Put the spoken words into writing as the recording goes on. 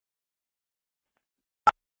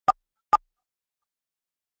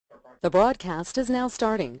The broadcast is now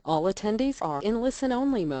starting. All attendees are in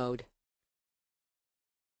listen-only mode.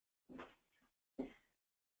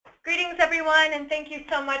 Greetings, everyone, and thank you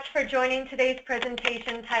so much for joining today's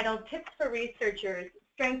presentation titled Tips for Researchers,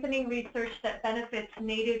 Strengthening Research that Benefits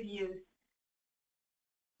Native Youth.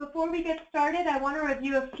 Before we get started, I want to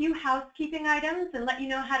review a few housekeeping items and let you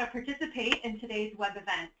know how to participate in today's web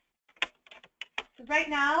event. So right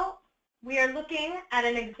now, we are looking at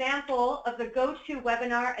an example of the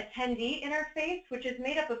GoToWebinar attendee interface, which is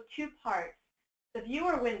made up of two parts. The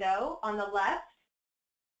viewer window on the left,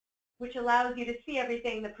 which allows you to see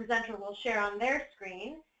everything the presenter will share on their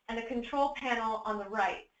screen, and a control panel on the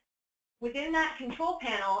right. Within that control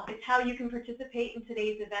panel is how you can participate in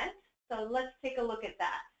today's event, so let's take a look at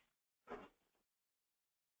that.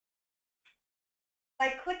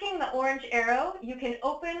 By clicking the orange arrow, you can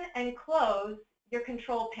open and close your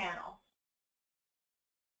control panel.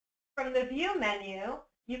 From the View menu,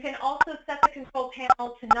 you can also set the control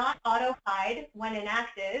panel to not auto-hide when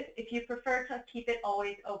inactive if you prefer to keep it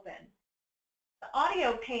always open. The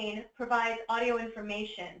audio pane provides audio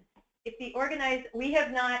information. If the we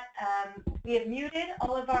have muted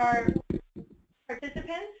all of our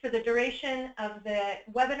participants for the duration of the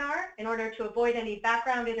webinar in order to avoid any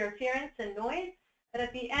background interference and noise. But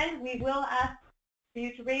at the end, we will ask for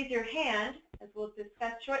you to raise your hand, as we'll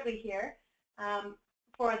discuss shortly here,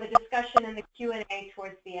 for the discussion and the Q&A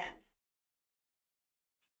towards the end.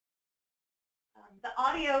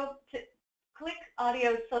 Click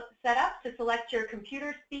Audio Setup to select your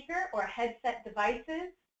computer speaker or headset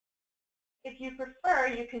devices. If you prefer,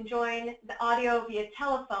 you can join the audio via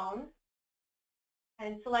telephone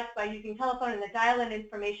and select by using telephone, and the dial-in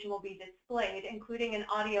information will be displayed, including an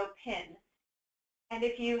audio pin. And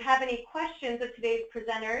if you have any questions of today's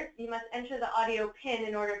presenters, you must enter the audio pin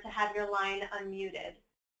in order to have your line unmuted.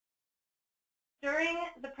 During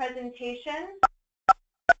the presentation,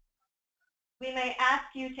 we may ask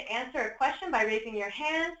you to answer a question by raising your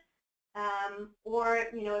hand, or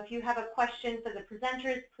if you have a question for the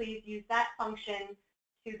presenters, please use that function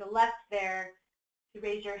to the left there to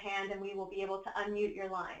raise your hand, and we will be able to unmute your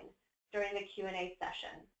line during the Q&A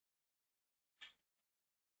session.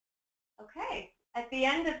 Okay. At the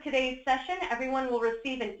end of today's session, everyone will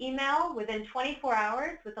receive an email within 24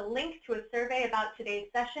 hours with a link to a survey about today's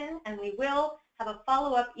session, and we will have a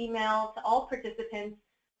follow-up email to all participants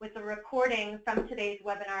with a recording from today's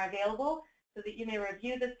webinar available so that you may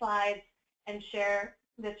review the slides and share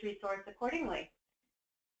this resource accordingly.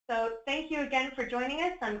 So thank you again for joining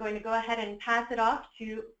us. I'm going to go ahead and pass it off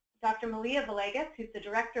to Dr. Malia Villegas, who's the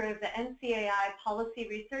director of the NCAI Policy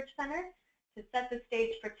Research Center, to set the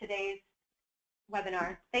stage for today's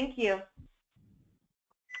webinar. Thank you.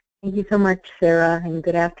 Thank you so much, Sarah, and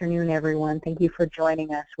good afternoon, everyone. Thank you for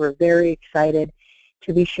joining us. We're very excited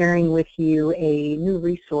to be sharing with you a new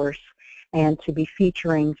resource and to be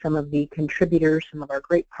featuring some of the contributors, some of our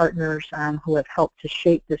great partners who have helped to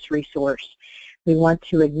shape this resource. We want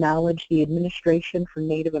to acknowledge the Administration for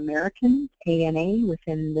Native Americans, ANA,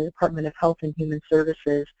 within the Department of Health and Human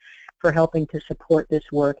Services for helping to support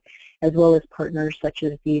this work, as well as partners such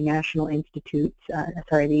as the National Institute,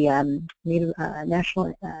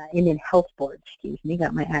 National Indian Health Board, excuse me,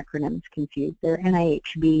 got my acronyms confused. They're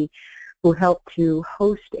NIHB, who helped to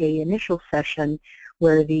host an initial session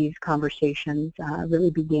where these conversations really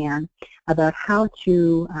began about how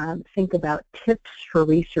to think about tips for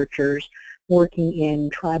researchers working in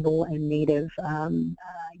tribal and Native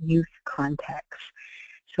youth contexts.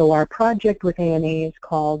 So our project with ANA is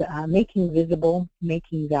called Making Visible,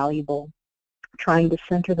 Making Valuable, trying to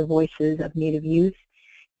center the voices of Native youth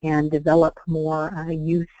and develop more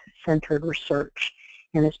youth-centered research.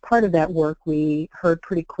 And as part of that work, we heard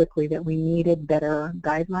pretty quickly that we needed better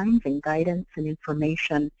guidelines and guidance and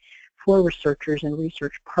information for researchers and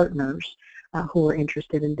research partners who are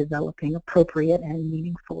interested in developing appropriate and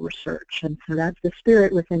meaningful research. And so that's the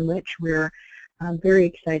spirit within which we're very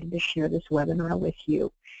excited to share this webinar with you.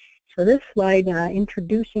 So this slide,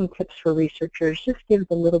 introducing tips for researchers, just gives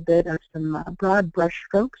a little bit of some broad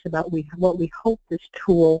brushstrokes about what we hope this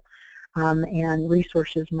tool and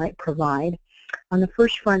resources might provide. On the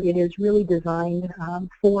first front, it is really designed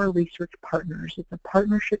for research partners. It's a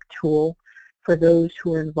partnership tool for those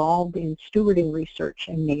who are involved in stewarding research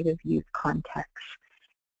in Native youth contexts.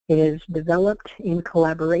 It is developed in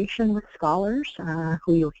collaboration with scholars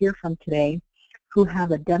who you'll hear from today, who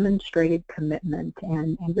have a demonstrated commitment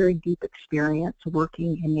and very deep experience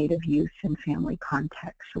working in Native youth and family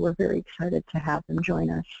contexts. So we're very excited to have them join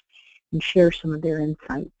us and share some of their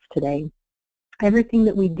insights today. Everything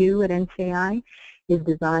that we do at NCAI is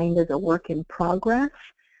designed as a work in progress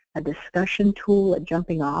a discussion tool, a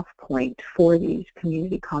jumping off point for these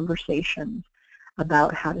community conversations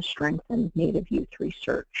about how to strengthen Native youth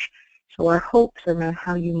research. So our hopes around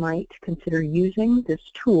how you might consider using this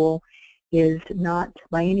tool is not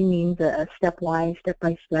by any means a stepwise,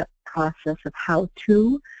 step-by-step process of how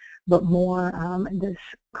to, but more this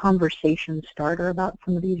conversation starter about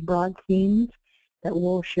some of these broad themes that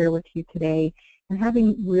we'll share with you today, and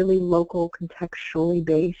having really local, contextually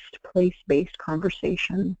based, place-based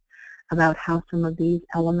conversations about how some of these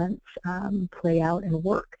elements play out and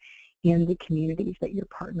work in the communities that you're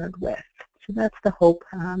partnered with. So that's the hope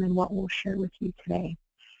and what we'll share with you today.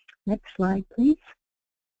 Next slide, please.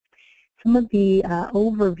 Some of the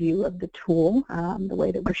overview of the tool, the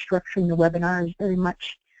way that we're structuring the webinar is very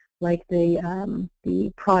much like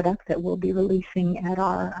the product that we'll be releasing at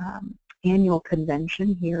our annual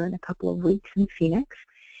convention here in a couple of weeks in Phoenix.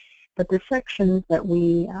 But the sections that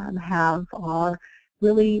we have are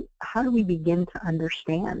really how do we begin to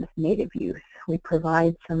understand Native youth. We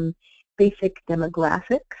provide some basic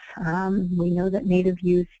demographics. We know that Native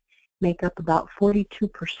youth make up about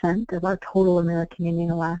 42% of our total American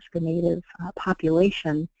Indian Alaska Native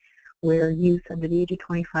population, where youth under the age of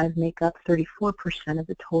 25 make up 34% of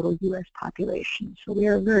the total U.S. population. So we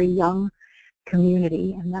are a very young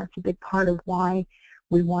community, and that's a big part of why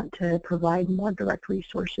we want to provide more direct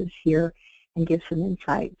resources here and give some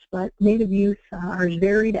insights. But Native youth are as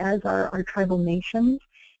varied as our tribal nations,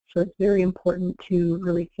 so it's very important to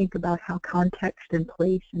really think about how context and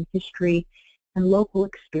place and history and local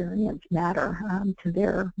experience matter to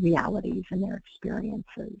their realities and their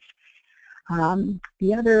experiences.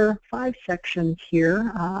 The other 5 sections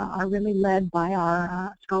here are really led by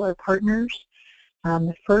our scholar partners.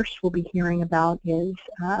 The first we'll be hearing about is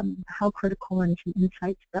how critical and some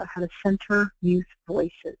insights about how to center youth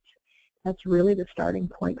voices. That's really the starting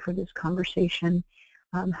point for this conversation,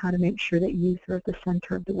 how to make sure that youth are at the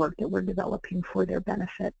center of the work that we're developing for their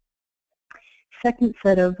benefit. Second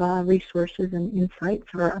set of resources and insights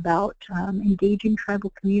are about engaging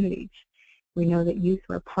tribal communities. We know that youth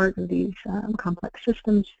are part of these complex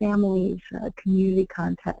systems, families, community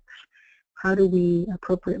contexts. How do we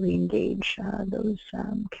appropriately engage those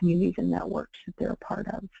communities and networks that they're a part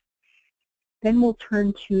of? Then we'll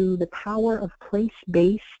turn to the power of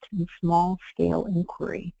place-based and small-scale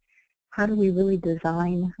inquiry. How do we really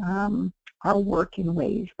design our work in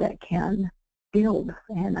ways that can build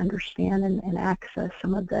and understand and access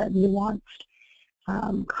some of the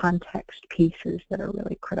nuanced context pieces that are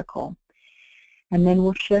really critical? And then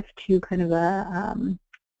we'll shift to kind of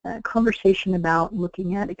a conversation about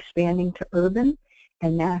looking at expanding to urban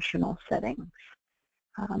and national settings.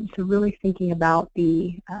 So really thinking about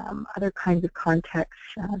the other kinds of contexts,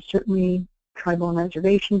 certainly tribal and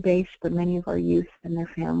reservation-based, but many of our youth and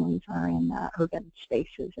their families are in urban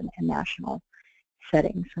spaces and national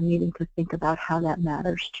settings. So needing to think about how that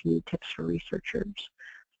matters to Tips for Researchers.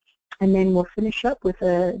 And then we'll finish up with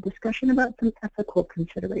a discussion about some ethical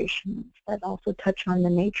considerations that also touch on the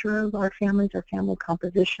nature of our families, our family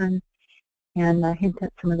composition, and hint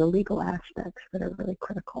at some of the legal aspects that are really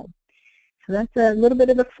critical. So that's a little bit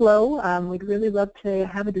of a flow. We'd really love to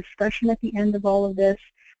have a discussion at the end of all of this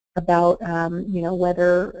about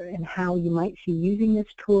whether and how you might see using this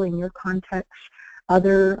tool in your context,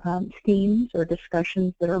 other themes or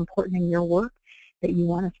discussions that are important in your work that you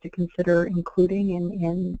want us to consider including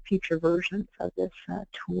in future versions of this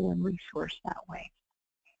tool and resource that way.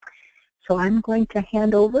 So I'm going to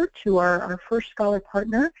hand over to our first scholar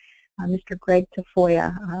partner, Mr. Greg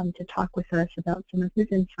Tafoya, to talk with us about some of his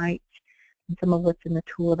insights and some of what's in the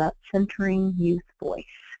tool about centering youth voice.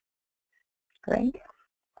 Greg?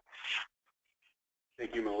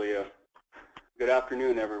 Thank you, Malia. Good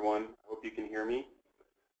afternoon, everyone. I hope you can hear me.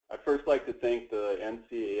 I'd first like to thank the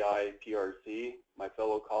NCAI PRC, my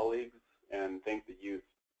fellow colleagues, and thank the youth.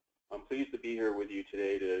 I'm pleased to be here with you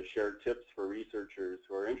today to share tips for researchers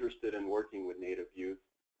who are interested in working with Native youth.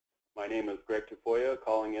 My name is Greg Tafoya,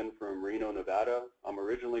 calling in from Reno, Nevada. I'm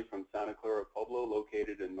originally from Santa Clara Pueblo,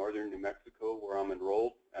 located in northern New Mexico, where I'm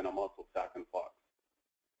enrolled, and I'm also Sac and Fox.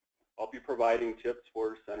 I'll be providing tips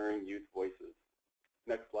for centering youth voices.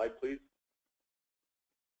 Next slide, please.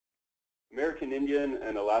 American Indian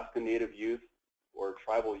and Alaska Native youth, or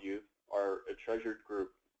tribal youth, are a treasured group.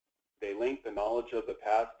 They link the knowledge of the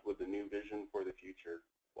past with a new vision for the future,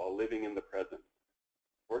 while living in the present.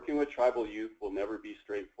 Working with tribal youth will never be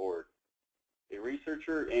straightforward. A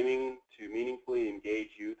researcher aiming to meaningfully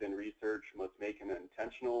engage youth in research must make an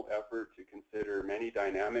intentional effort to consider many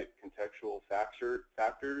dynamic contextual factors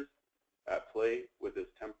at play with this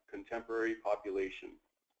contemporary population.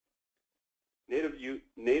 Native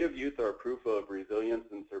youth are proof of resilience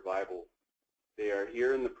and survival. They are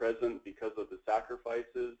here in the present because of the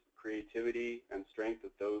sacrifices, creativity, and strength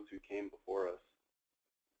of those who came before us.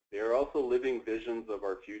 They are also living visions of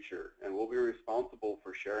our future and will be responsible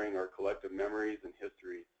for sharing our collective memories and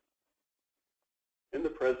histories. In the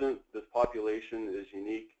present, this population is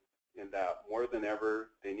unique in that more than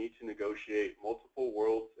ever, they need to negotiate multiple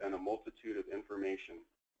worlds and a multitude of information.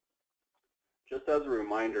 Just as a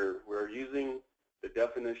reminder, we're using the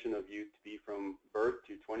definition of youth to be from birth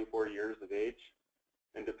to 24 years of age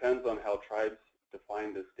and depends on how tribes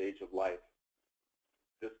define this stage of life.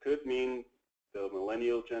 This could mean the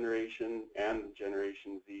millennial generation and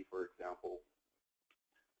Generation Z, for example.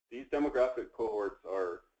 These demographic cohorts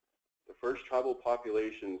are the first tribal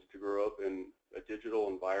populations to grow up in a digital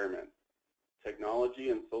environment. Technology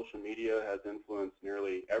and social media has influenced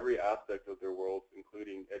nearly every aspect of their world,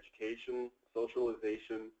 including education,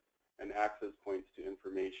 socialization, and access points to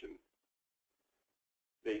information.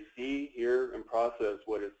 They see, hear, and process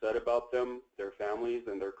what is said about them, their families,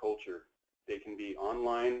 and their culture. They can be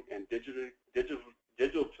online and digitally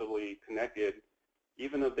connected,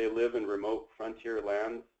 even if they live in remote frontier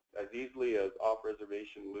lands, as easily as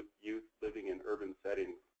off-reservation youth living in urban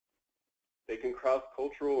settings. They can cross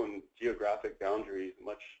cultural and geographic boundaries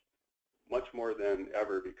much more than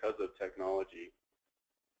ever because of technology.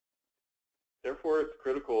 Therefore, it's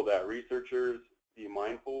critical that researchers be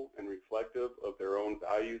mindful and reflective of their own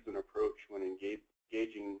values and approach when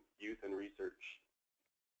engaging youth in research.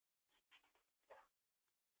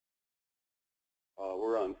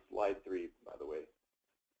 We're on slide 3, by the way.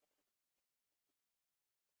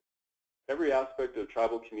 Every aspect of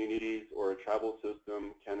tribal communities or a tribal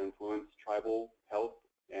system can influence tribal health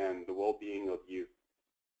and the well-being of youth.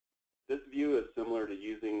 This view is similar to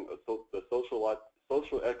using the social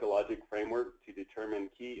ecologic framework to determine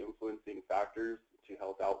key influencing factors to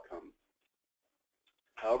health outcomes.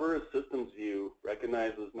 However, a systems view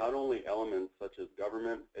recognizes not only elements such as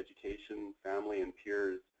government, education, family, and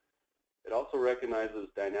peers, it also recognizes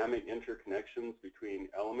dynamic interconnections between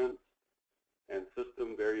elements and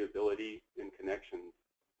system variability in connections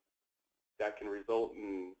that can result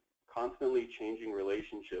in constantly changing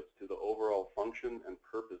relationships to the overall function and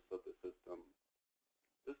purpose of the system.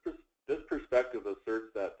 This perspective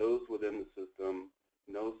asserts that those within the system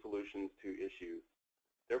know solutions to issues.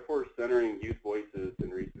 Therefore, centering youth voices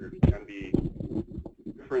in research can be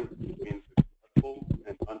different between successful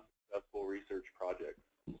and unsuccessful research projects.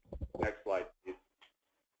 Next slide, please.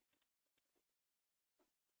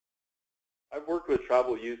 I've worked with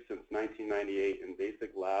tribal youth since 1998 in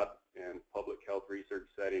basic lab and public health research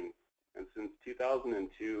settings, and since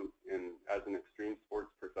 2002 as an extreme sports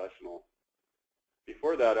professional.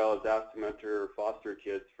 Before that, I was asked to mentor foster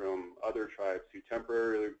kids from other tribes who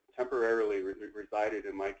temporarily resided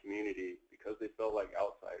in my community because they felt like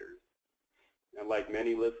outsiders. And like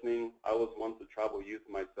many listening, I was once a tribal youth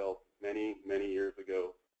myself many, many years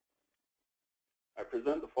ago. I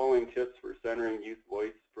present the following tips for centering youth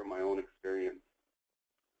voice from my own experience.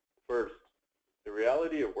 First, the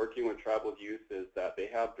reality of working with tribal youth is that they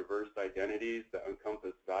have diverse identities that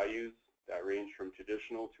encompass values that range from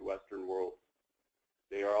traditional to Western worlds.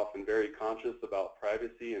 They are often very conscious about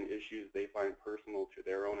privacy and issues they find personal to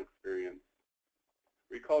their own experience.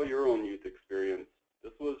 Recall your own youth experience.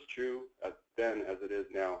 This was true then as it is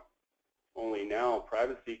now. Only now,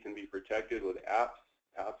 privacy can be protected with apps,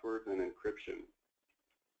 passwords, and encryption.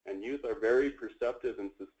 And youth are very perceptive and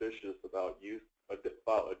suspicious about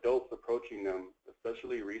adults approaching them,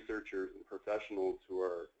 especially researchers and professionals who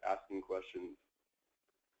are asking questions.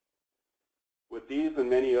 With these and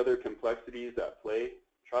many other complexities at play,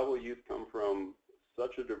 tribal youth come from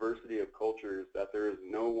such a diversity of cultures that there is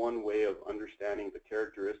no one way of understanding the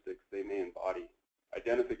characteristics they may embody.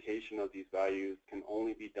 Identification of these values can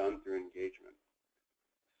only be done through engagement.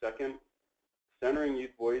 Second, centering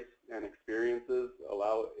youth voice and experiences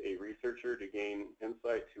allow a researcher to gain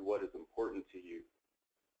insight to what is important to youth.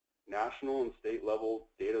 National and state level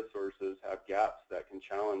data sources have gaps that can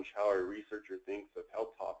challenge how a researcher thinks of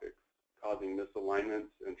health topics, causing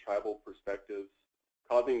misalignments in tribal perspectives,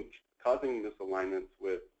 causing misalignments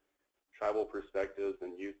with tribal perspectives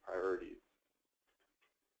and youth priorities.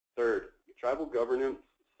 Third, tribal governance,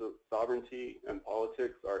 sovereignty, and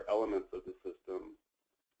politics are elements of the system.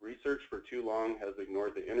 Research for too long has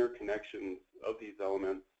ignored the interconnections of these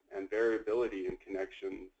elements and variability in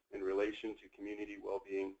connections in relation to community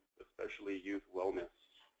well-being, especially youth wellness.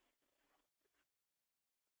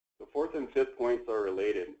 The fourth and fifth points are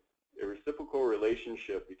related. A reciprocal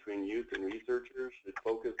relationship between youth and researchers should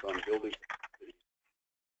focus on building capacity.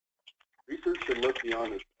 Research should look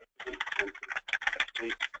beyond assessment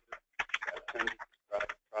that tend to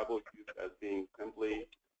describe tribal youth as being simply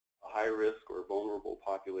a high-risk or vulnerable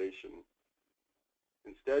population.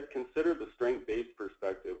 Instead, consider the strength-based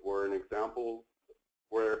perspective where,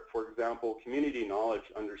 for example, community knowledge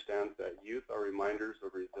understands that youth are reminders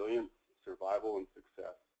of resilience, survival, and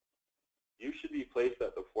success. Youth should be placed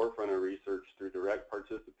at the forefront of research through direct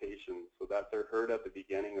participation so that they're heard at the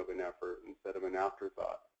beginning of an effort instead of an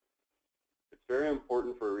afterthought. It's very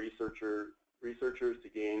important for researchers to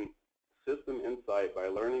gain system insight by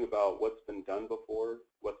learning about what's been done before,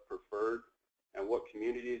 what's preferred, and what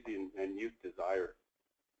communities and youth desire.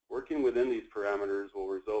 Working within these parameters will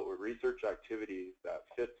result with research activities that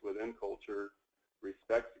fits within culture,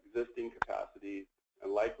 respects existing capacities,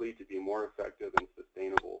 and likely to be more effective and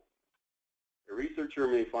sustainable. A researcher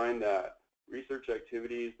may find that research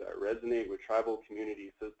activities that resonate with tribal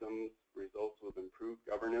community systems results with improved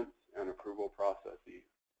governance and approval processes.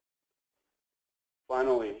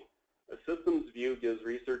 Finally, a systems view gives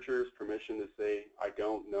researchers permission to say, "I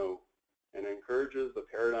don't know," and encourages the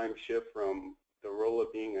paradigm shift from the role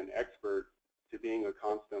of being an expert to being a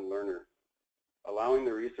constant learner, allowing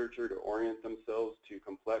the researcher to orient themselves to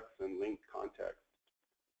complex and linked context.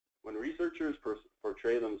 When researchers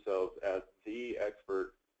portray themselves as the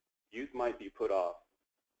expert, youth might be put off.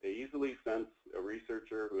 They easily sense a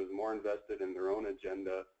researcher who is more invested in their own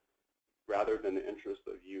agenda rather than the interest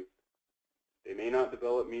of youth. They may not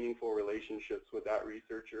develop meaningful relationships with that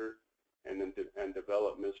researcher and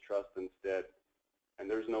develop mistrust instead. And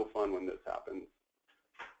there's no fun when this happens.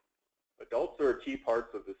 Adults are key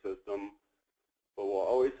parts of the system, but will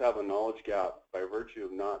always have a knowledge gap by virtue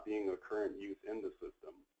of not being a current youth in the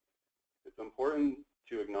system. It's important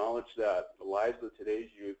to acknowledge that the lives of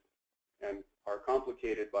today's youth are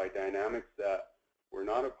complicated by dynamics that were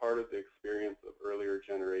not a part of the experience of earlier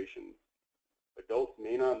generations. Adults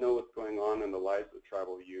may not know what's going on in the lives of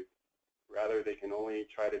tribal youth. Rather, they can only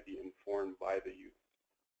try to be informed by the youth.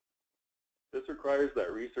 This requires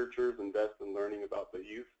that researchers invest in learning about the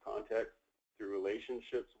youth context through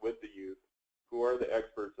relationships with the youth, who are the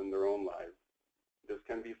experts in their own lives. This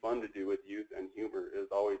can be fun to do with youth, and humor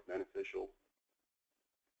is always beneficial.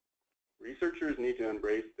 Researchers need to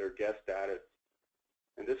embrace their guest status,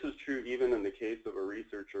 and this is true even in the case of a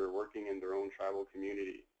researcher working in their own tribal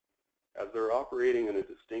community, as they're operating in a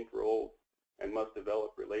distinct role and must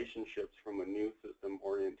develop relationships from a new system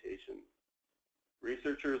orientation.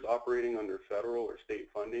 Researchers operating under federal or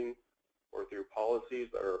state funding or through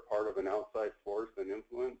policies that are a part of an outside force and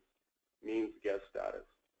influence means guest status.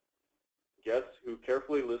 Guests who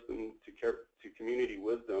carefully listen to community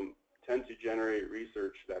wisdom tend to generate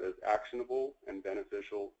research that is actionable and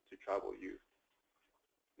beneficial to tribal youth.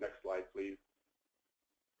 Next slide, please.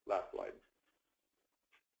 Last slide.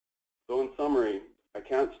 So in summary, I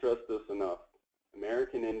can't stress this enough.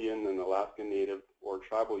 American Indian and Alaska Native or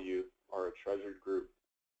tribal youth are a treasured group.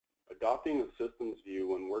 Adopting a systems view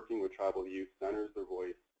when working with tribal youth centers their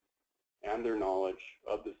voice and their knowledge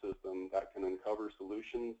of the system that can uncover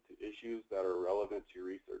solutions to issues that are relevant to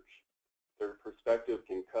research. Their perspective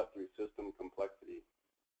can cut through system complexity.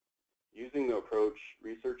 Using the approach,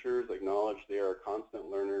 researchers acknowledge they are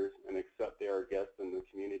constant learners and accept they are guests in the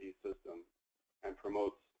community system and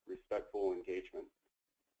promotes respectful engagement.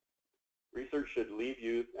 Research should leave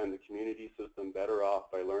youth and the community system better off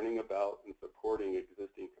by learning about and supporting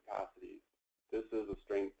existing capacities. This is a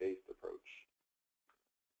strength-based approach.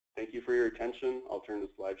 Thank you for your attention. I'll turn the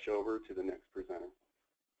slideshow over to the next presenter.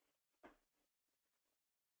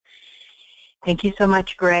 Thank you so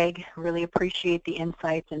much, Greg. Really appreciate the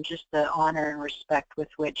insights and just the honor and respect with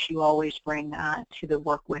which you always bring to the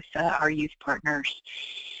work with our youth partners.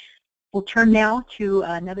 We'll turn now to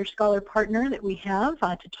another scholar partner that we have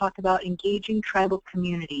to talk about engaging tribal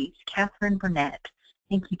communities, Catherine Burnett.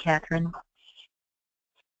 Thank you, Catherine.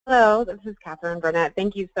 Hello, this is Catherine Burnett.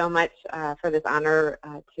 Thank you so much for this honor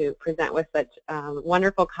to present with such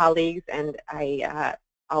wonderful colleagues, and I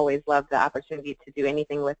always love the opportunity to do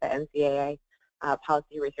anything with the NCAA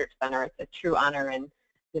Policy Research Center. It's a true honor, and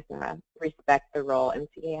just respect the role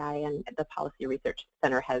NCAI and the Policy Research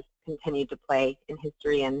Center has continued to play in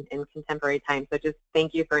history and in contemporary times. So just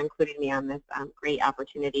thank you for including me on this great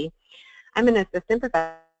opportunity. I'm an assistant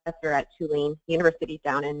professor at Tulane University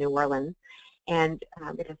down in New Orleans, and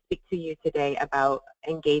I'm going to speak to you today about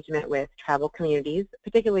engagement with tribal communities,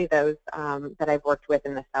 particularly those that I've worked with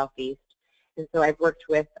in the Southeast. And so I've worked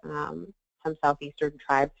with some Southeastern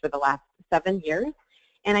tribes for the last 7 years.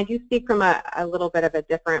 And I do speak from a little bit of a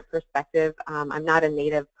different perspective. I'm not a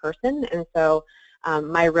Native person, and so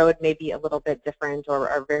my road may be a little bit different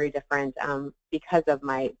or very different because of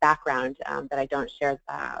my background that I don't share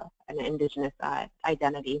and indigenous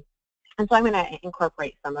identity. And so I'm going to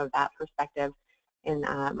incorporate some of that perspective in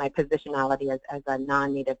my positionality as a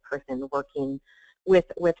non-Native person working with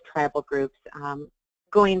tribal groups,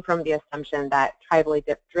 going from the assumption that tribally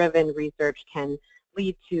driven research can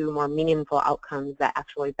lead to more meaningful outcomes that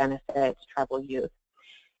actually benefit tribal youth.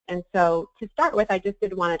 And so to start with, I just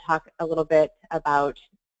did want to talk a little bit about,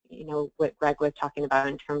 what Greg was talking about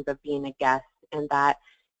in terms of being a guest, and that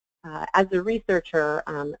as a researcher,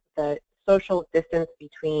 the social distance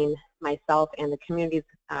between myself and the communities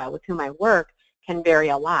with whom I work can vary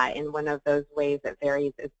a lot. And one of those ways that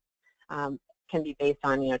varies is can be based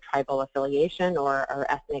on tribal affiliation or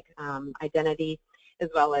ethnic identity, as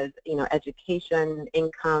well as education,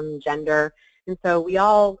 income, gender. And so we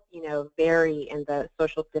all vary in the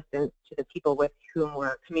social distance to the people with whom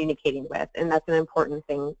we're communicating with, and that's an important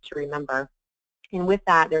thing to remember. And with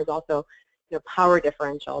that, there's also power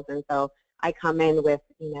differentials. And so I come in with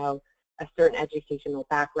a certain educational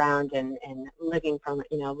background and living from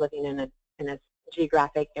living in a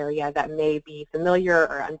geographic area that may be familiar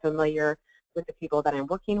or unfamiliar with the people that I'm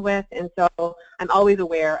working with. And so I'm always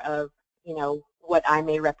aware of what I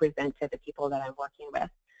may represent to the people that I'm working with.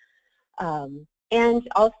 And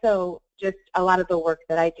also just a lot of the work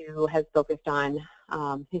that I do has focused on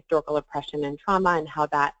historical oppression and trauma and how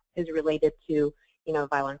that is related to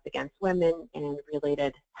violence against women and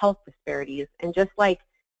related health disparities. And just like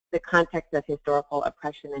the context of historical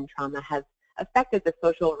oppression and trauma has affected the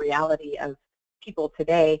social reality of people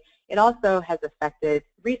today, it also has affected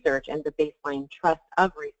research and the baseline trust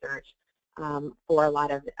of research for a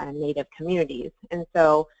lot of Native communities. And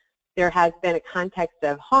so there has been a context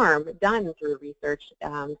of harm done through research.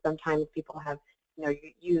 Sometimes people have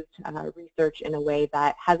used research in a way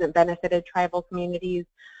that hasn't benefited tribal communities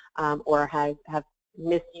or have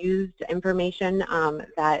misused information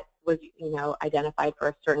that was identified for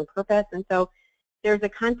a certain purpose. And so there's a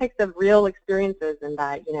context of real experiences in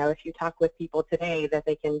that, if you talk with people today, that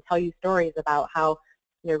they can tell you stories about how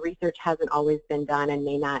research hasn't always been done and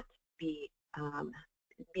may not be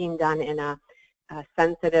being done in a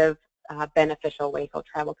sensitive, beneficial way for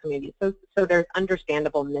tribal communities. So there's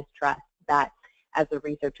understandable mistrust that as a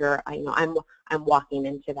researcher, I'm walking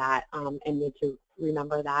into that and need to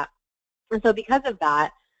remember that. And so because of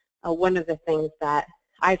that, one of the things that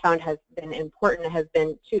I found has been important has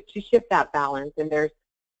been to shift that balance. And there's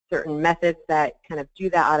certain methods that kind of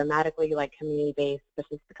do that automatically, like community-based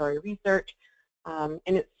participatory research. And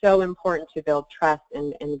it's so important to build trust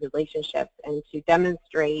and relationships and to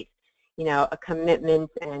demonstrate, a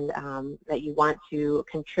commitment and that you want to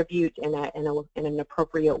contribute in an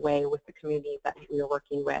appropriate way with the communities that you're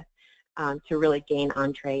working with to really gain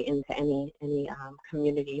entree into any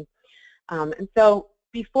community. And so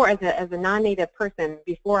before, as a non-Native person,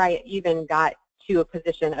 before I even got to a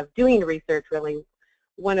position of doing research, really,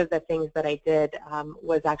 one of the things that I did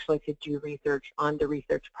was actually to do research on the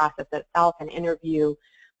research process itself and interview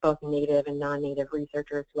both Native and non-Native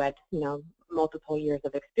researchers who had, multiple years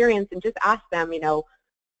of experience and just ask them,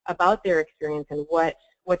 about their experience and what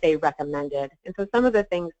they recommended. And so some of the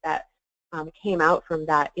things that came out from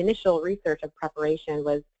that initial research of preparation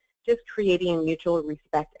was just creating mutual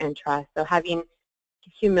respect and trust. So having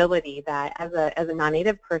humility that as a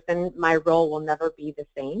non-Native person, my role will never be the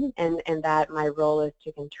same, and that my role is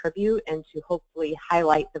to contribute and to hopefully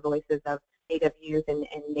highlight the voices of Native youth and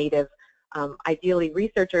Native, ideally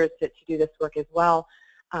researchers to do this work as well.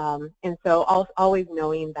 And so always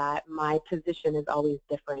knowing that my position is always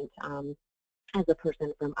different as a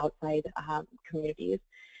person from outside communities.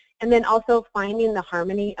 And then also finding the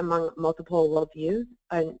harmony among multiple worldviews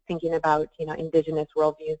and thinking about, indigenous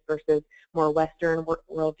worldviews versus more Western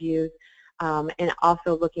worldviews, and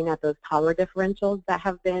also looking at those power differentials that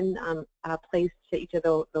have been placed to each of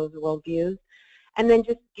those worldviews. And then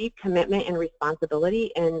just deep commitment and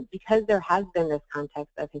responsibility. And because there has been this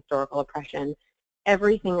context of historical oppression,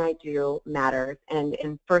 everything I do matters.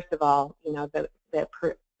 And first of all,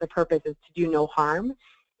 the purpose is to do no harm.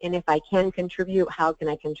 And if I can contribute, how can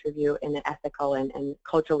I contribute in an ethical and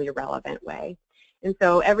culturally relevant way? And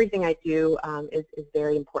so everything I do is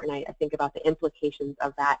very important. I think about the implications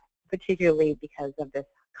of that, particularly because of this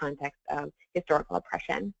context of historical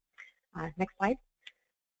oppression. Next slide.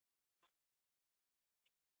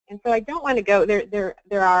 And so I don't want to go, there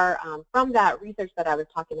are, from that research that I was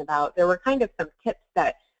talking about, there were kind of some tips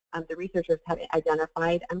that the researchers have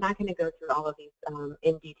identified. I'm not going to go through all of these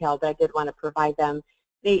in detail, but I did want to provide them.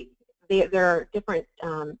 There are different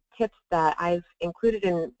tips that I've included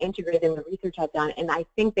and integrated in the research I've done, and I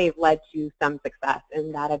think they've led to some success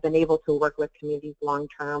in that I've been able to work with communities long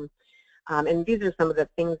term. And these are some of the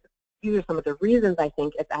things these are some of the reasons I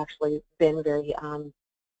think it's actually been very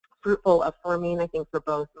fruitful, affirming, I think, for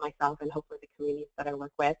both myself and hopefully the communities that I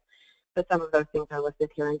work with. But some of those things are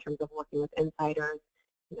listed here in terms of working with insiders,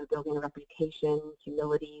 building a reputation,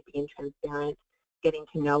 humility, being transparent, getting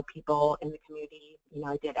to know people in the community.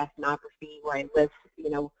 I did ethnography where I lived,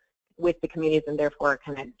 with the communities and therefore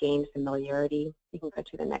kind of gained familiarity. You can go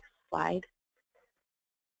to the next slide.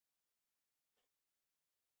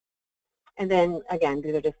 And then again,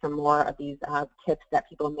 these are just some more of these tips that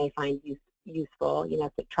people may find useful.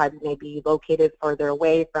 If the tribes may be located further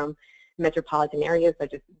away from metropolitan areas, so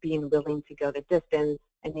just being willing to go the distance,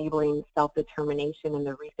 enabling self-determination in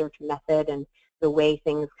the research method and the way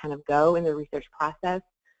things kind of go in the research process,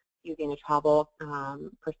 using a travel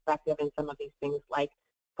perspective and some of these things like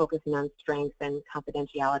focusing on strengths and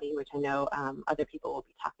confidentiality, which I know other people will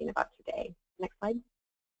be talking about today. Next slide.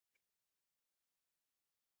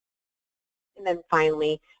 And then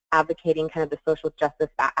finally, advocating kind of the social justice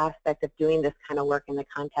aspect of doing this kind of work in the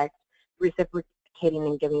context, reciprocating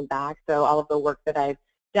and giving back. So all of the work that I've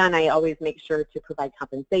done, I always make sure to provide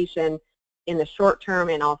compensation in the short term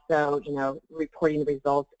and also, reporting the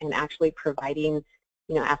results and actually providing,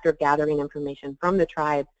 after gathering information from the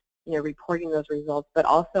tribe, reporting those results, but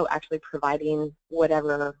also actually providing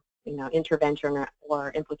whatever, intervention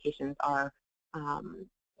or implications are,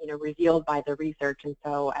 revealed by the research. And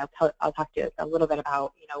so I'll talk to you a little bit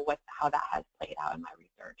about, how that has played out in my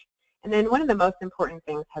research. And then one of the most important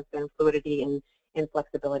things has been fluidity and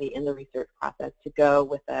flexibility in the research process to go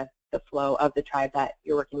with the flow of the tribe that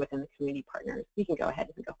you're working with in the community partners. You can go ahead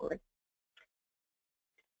and go forward.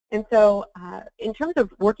 And so in terms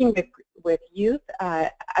of working with youth,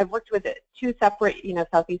 I've worked with two separate,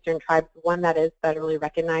 southeastern tribes, one that is federally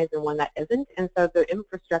recognized and one that isn't. And so the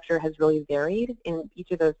infrastructure has really varied in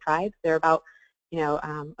each of those tribes. They're about,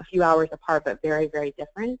 a few hours apart, but very, very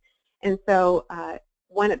different. And so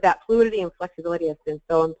that fluidity and flexibility has been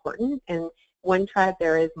so important. And one tribe,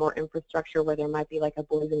 there is more infrastructure where there might be like a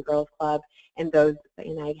boys and girls club, and those,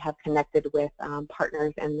 I have connected with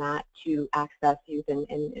partners in that to access youth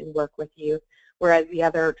and work with youth, whereas the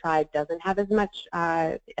other tribe doesn't have as much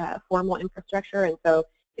formal infrastructure, and so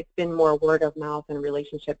it's been more word of mouth and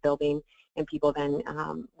relationship building, and people then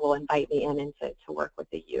will invite me in to work with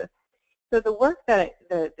the youth. So the work that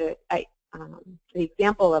the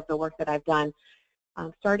example of the work that I've done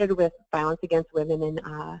started with violence against women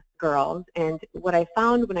and girls, and what I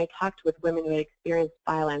found when I talked with women who had experienced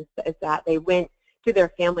violence is that they went to their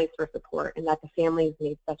families for support, and that the families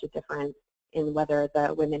made such a difference in whether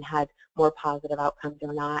the women had more positive outcomes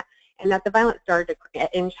or not, and that the violence started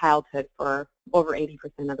in childhood for over 80%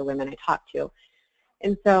 of the women I talked to.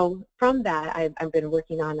 And so from that, I've been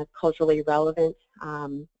working on a culturally relevant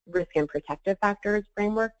risk and protective factors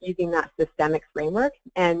framework, using that systemic framework,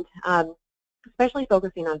 and especially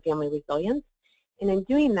focusing on family resilience. And in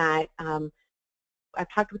doing that, I've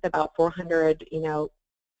talked with about 400,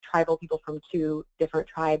 tribal people from 2 different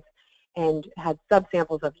tribes, and had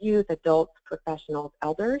subsamples of youth, adults, professionals,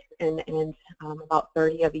 elders, and about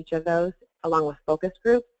 30 of each of those, along with focus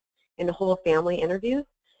groups and whole family interviews.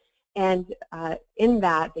 And in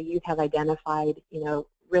that, the youth have identified,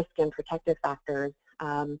 risk and protective factors,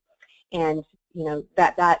 and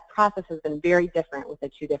that process has been very different with the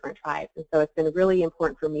 2 different tribes. And so it's been really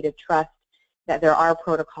important for me to trust that there are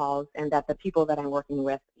protocols, and that the people that I'm working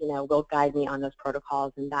with, will guide me on those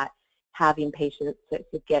protocols, and that having patience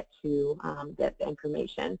to get to the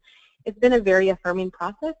information. It's been a very affirming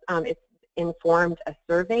process. It's informed a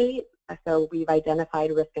survey, so we've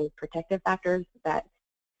identified risk and protective factors that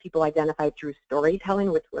people identified through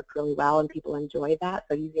storytelling, which worked really well, and people enjoyed that,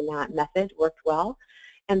 so using that method worked well.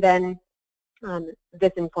 And then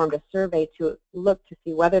this informed a survey to look to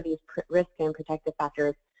see whether these risk and protective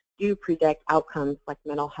factors do predict outcomes like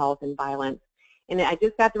mental health and violence. And I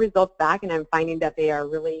just got the results back, and I'm finding that they are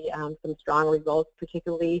really some strong results,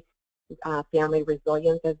 particularly family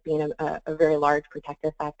resilience as being a very large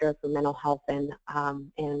protective factor for mental health and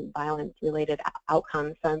violence-related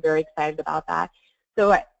outcomes. So I'm very excited about that.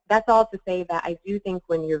 So that's all to say that I do think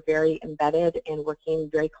when you're very embedded and working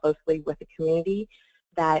very closely with the community,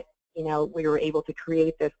 that we were able to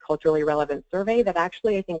create this culturally relevant survey that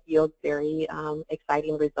actually I think yields very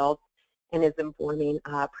exciting results, and is informing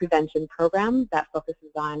a prevention program that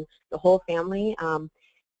focuses on the whole family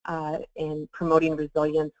and promoting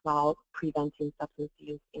resilience while preventing substance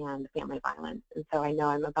use and family violence. And so I know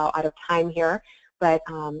I'm about out of time here, but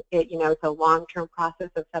it's a long-term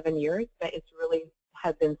process of 7 years, but it's really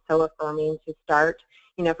has been so affirming to start,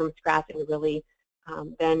 from scratch and really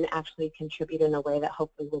then actually contribute in a way that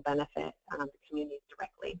hopefully will benefit the communities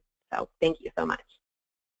directly. So thank you so much.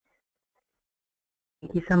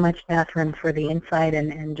 Thank you so much, Catherine, for the insight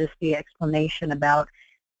and just the explanation about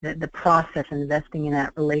the process. Investing in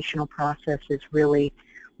that relational process is really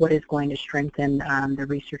what is going to strengthen the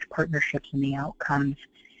research partnerships and the outcomes.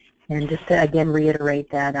 And just to again reiterate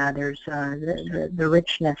that there's the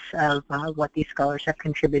richness of what these scholars have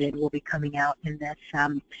contributed will be coming out in this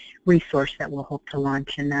resource that we'll hope to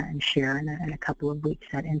launch and share in a couple of weeks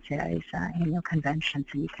at NCI's annual convention,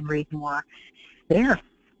 so you can read more there.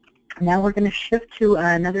 Now we're going to shift to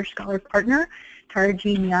another scholar partner,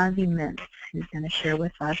 Tarjeen Niazi-Mintz, who's going to share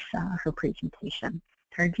with us her presentation.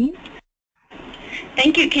 Tarjeen?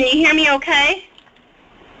 Thank you. Can you hear me okay?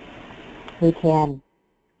 We can.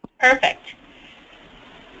 Perfect.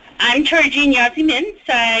 I'm Tarjeen Niazi-Mintz.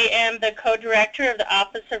 I am the co-director of the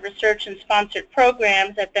Office of Research and Sponsored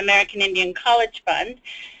Programs at the American Indian College Fund.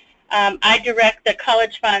 I direct the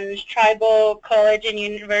College Fund's Tribal, College, and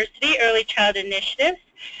University Early Childhood Initiatives.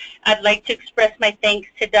 I'd like to express my thanks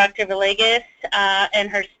to Dr. Villegas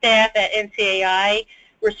and her staff at NCAI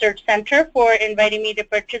Research Center for inviting me to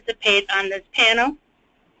participate on this panel.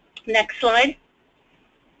 Next slide.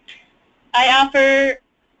 I offer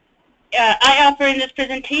in this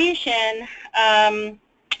presentation,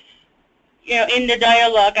 in the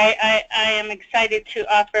dialogue, I am excited to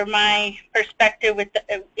offer my perspective with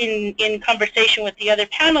in conversation with the other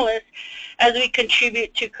panelists as we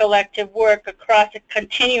contribute to collective work across a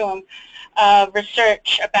continuum of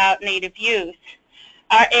research about Native youth.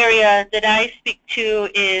 Our area that I speak to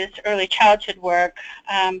is early childhood work.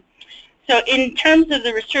 So in terms of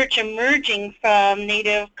the research emerging from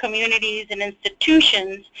Native communities and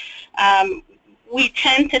institutions, we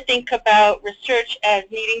tend to think about research as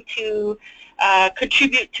needing to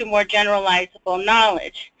contribute to more generalizable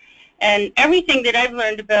knowledge. And everything that I've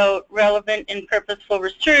learned about relevant and purposeful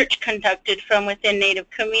research conducted from within Native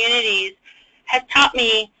communities has taught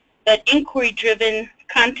me that inquiry-driven,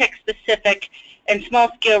 context-specific, and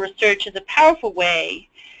small-scale research is a powerful way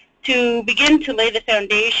to begin to lay the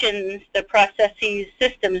foundations, the processes,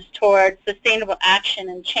 systems towards sustainable action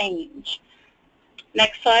and change.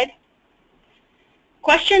 Next slide.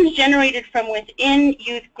 Questions generated from within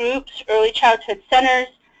youth groups, early childhood centers,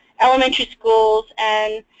 elementary schools,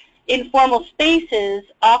 and informal spaces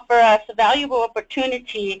offer us a valuable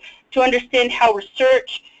opportunity to understand how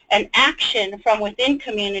research and action from within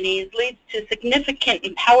communities leads to significant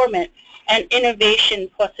empowerment and innovation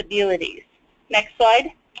possibilities. Next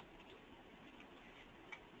slide.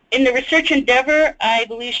 In the research endeavor, I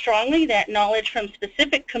believe strongly that knowledge from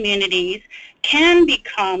specific communities can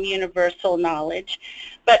become universal knowledge,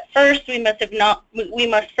 but first we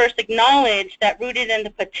must first acknowledge that rooted in the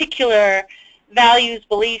particular values,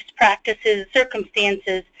 beliefs, practices,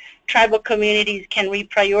 circumstances, tribal communities can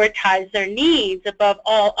reprioritize their needs above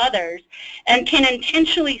all others and can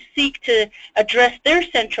intentionally seek to address their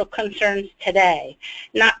central concerns today,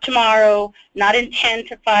 not tomorrow, not in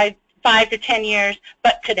 5 to 10 years,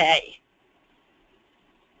 but today.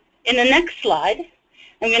 In the next slide,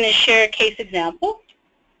 I'm going to share a case example.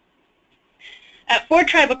 At 4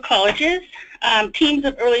 tribal colleges, teams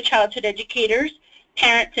of early childhood educators,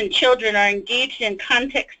 parents, and children are engaged in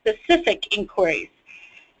context-specific inquiries.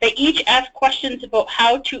 They each ask questions about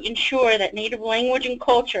how to ensure that Native language and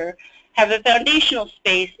culture have a foundational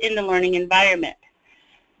space in the learning environment.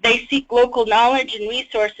 They seek local knowledge and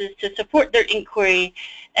resources to support their inquiry,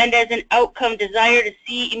 and as an outcome desire to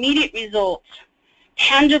see immediate results,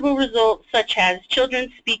 tangible results such as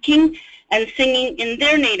children speaking and singing in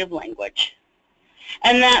their native language.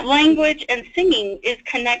 And that language and singing is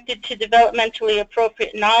connected to developmentally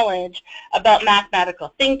appropriate knowledge about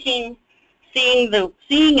mathematical thinking, seeing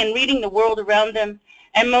and reading the world around them,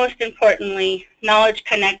 and most importantly, knowledge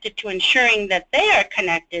connected to ensuring that they are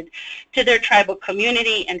connected to their tribal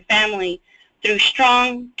community and family through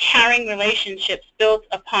strong, caring relationships built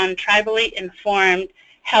upon tribally informed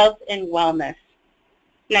health and wellness.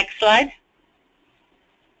 Next slide.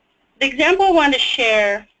 The example I want to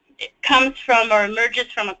share comes from or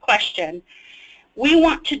emerges from a question. We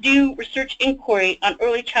want to do research inquiry on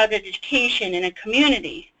early childhood education in a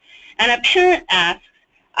community, and a parent asks,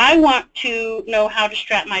 I want to know how to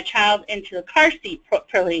strap my child into the car seat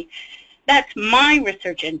properly. That's my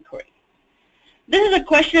research inquiry. This is a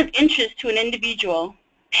question of interest to an individual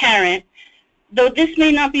parent, though this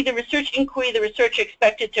may not be the research inquiry the researcher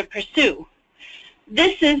expected to pursue.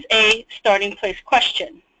 This is a starting place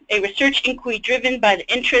question, a research inquiry driven by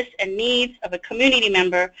the interests and needs of a community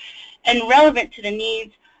member and relevant to the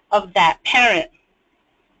needs of that parent.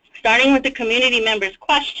 Starting with the community member's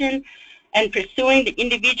question, and pursuing the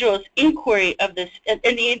individual's inquiry of this,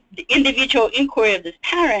 the individual inquiry of this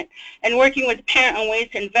parent, and working with the parent on ways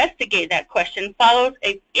to investigate that question follows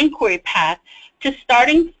an inquiry path to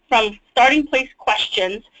starting place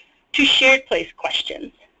questions to shared place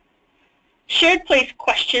questions. Shared place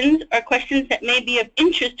questions are questions that may be of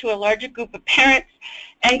interest to a larger group of parents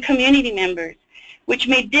and community members, which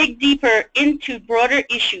may dig deeper into broader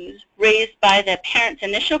issues raised by the parent's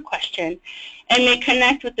initial question and may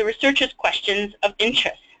connect with the researcher's questions of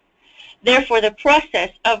interest. Therefore, the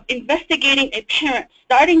process of investigating a parent's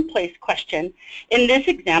starting place question, in this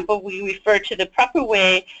example, we refer to the proper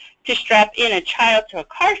way to strap in a child to a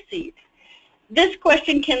car seat. This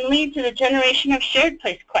question can lead to the generation of shared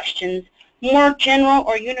place questions, more general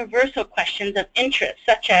or universal questions of interest,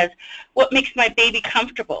 such as, what makes my baby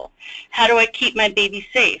comfortable? How do I keep my baby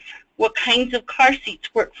safe? What kinds of car seats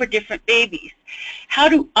work for different babies? How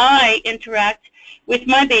do I interact with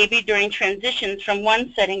my baby during transitions from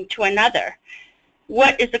one setting to another?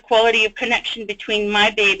 What is the quality of connection between my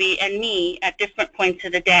baby and me at different points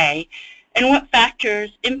of the day? And what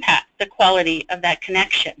factors impact the quality of that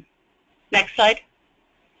connection? Next slide.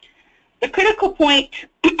 The critical point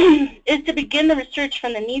is to begin the research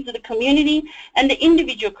from the needs of the community and the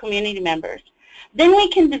individual community members. Then we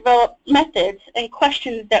can develop methods and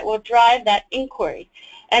questions that will drive that inquiry.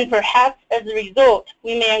 And perhaps as a result,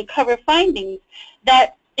 we may uncover findings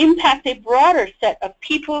that impact a broader set of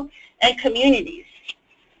people and communities.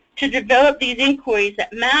 To develop these inquiries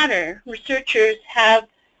that matter, researchers have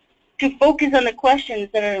to focus on the questions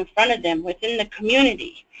that are in front of them within the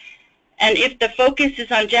community. And if the focus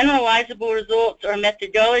is on generalizable results or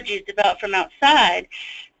methodologies developed from outside,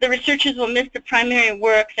 the researchers will miss the primary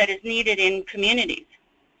work that is needed in communities.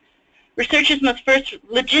 Researchers must first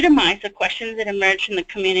legitimize the questions that emerge from the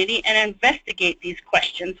community and investigate these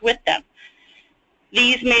questions with them.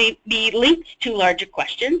 These may be linked to larger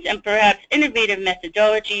questions, and perhaps innovative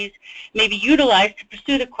methodologies may be utilized to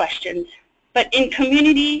pursue the questions. But in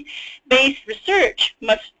community-based research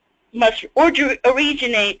must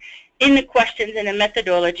originate in the questions and the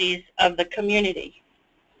methodologies of the community.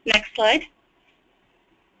 Next slide.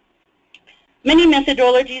 Many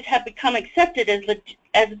methodologies have become accepted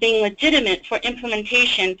as being legitimate for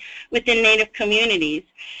implementation within Native communities,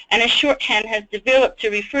 and a shorthand has developed to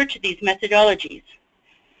refer to these methodologies.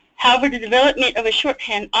 However, the development of a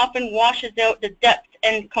shorthand often washes out the depth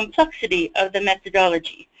and complexity of the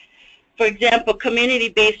methodology. For example,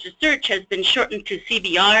 community-based research has been shortened to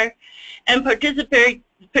CBR, and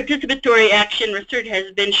participatory action research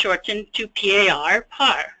has been shortened to PAR.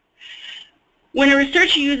 When a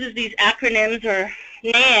researcher uses these acronyms or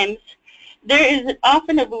names, there is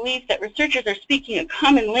often a belief that researchers are speaking a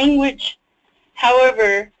common language.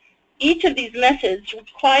 However, each of these methods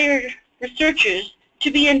require researchers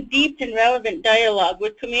to be in deep and relevant dialogue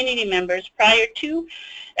with community members prior to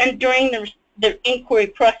and during the inquiry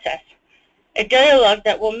process. A dialogue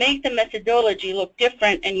that will make the methodology look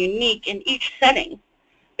different and unique in each setting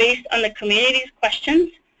based on the community's questions,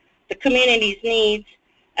 the community's needs,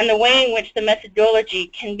 and the way in which the methodology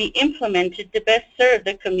can be implemented to best serve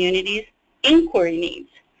the community's inquiry needs.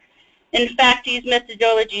 In fact, these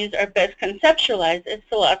methodologies are best conceptualized as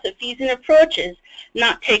philosophies and approaches,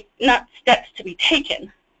 not steps to be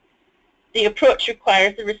taken. The approach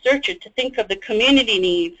requires the researcher to think of the community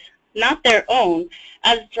needs, not their own,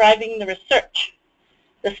 as driving the research.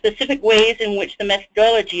 The specific ways in which the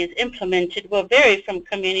methodology is implemented will vary from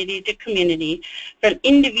community to community, from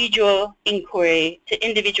individual inquiry to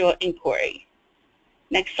individual inquiry.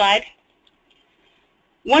 Next slide.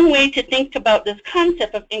 One way to think about this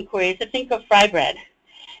concept of inquiry is to think of fry bread,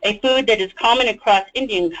 a food that is common across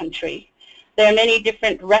Indian country. There are many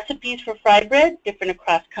different recipes for fry bread, different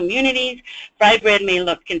across communities. Fry bread may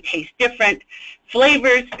look and taste different.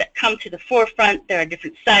 Flavors that come to the forefront, there are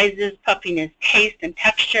different sizes, puffiness, taste, and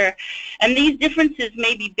texture. And these differences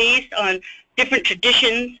may be based on different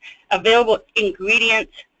traditions, available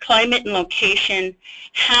ingredients, climate and location,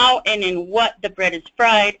 how and in what the bread is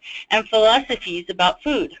fried, and philosophies about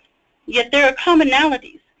food. Yet there are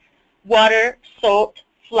commonalities: water, salt,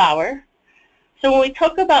 flour. So when we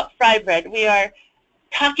talk about fry bread, we are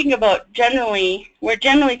talking about we're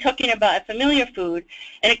generally talking about a familiar food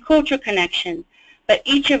and a cultural connection, but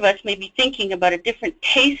each of us may be thinking about a different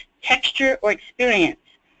taste, texture, or experience.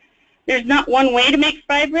 There's not one way to make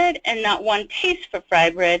fry bread and not one taste for fry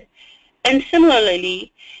bread. And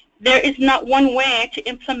similarly, there is not one way to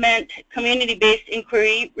implement community-based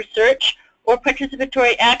inquiry research or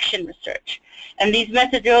participatory action research. And these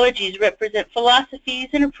methodologies represent philosophies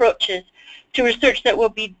and approaches to research that will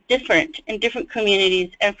be different in different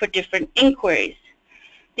communities and for different inquiries.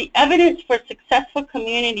 The evidence for successful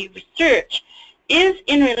community research is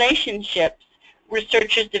in relationships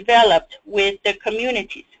researchers developed with their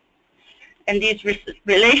communities. And these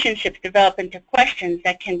relationships develop into questions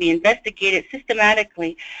that can be investigated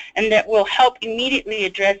systematically and that will help immediately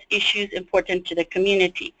address issues important to the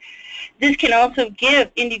community. This can also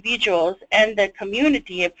give individuals and the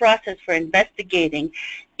community a process for investigating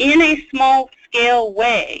in a small-scale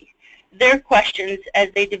way their questions as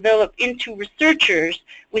they develop into researchers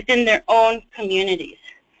within their own communities.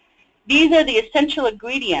 These are the essential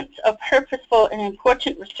ingredients of purposeful and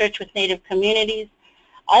important research with Native communities.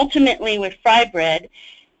 Ultimately, with Fry Bread,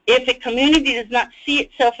 if a community does not see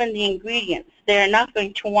itself in the ingredients, they are not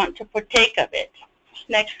going to want to partake of it.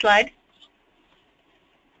 Next slide.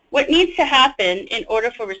 What needs to happen in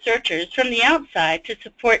order for researchers from the outside to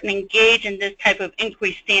support and engage in this type of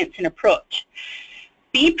inquiry stance and approach?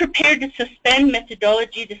 Be prepared to suspend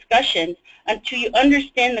methodology discussions until you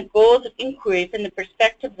understand the goals of inquiry from the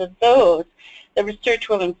perspective of those the research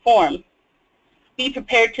will inform. Be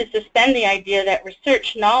prepared to suspend the idea that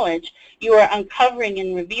research knowledge you are uncovering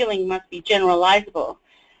and revealing must be generalizable.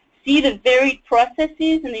 See the varied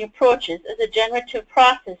processes and the approaches as a generative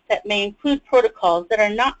process that may include protocols that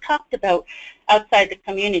are not talked about outside the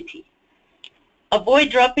community. Avoid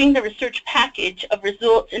dropping the research package of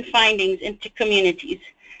results and findings into communities.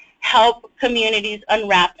 Help communities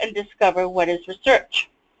unwrap and discover what is research.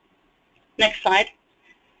 Next slide.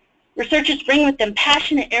 Researchers bring with them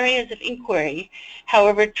passionate areas of inquiry.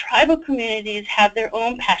 However, tribal communities have their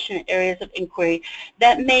own passionate areas of inquiry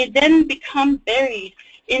that may then become buried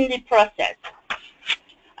in the process.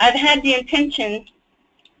 I've had the intention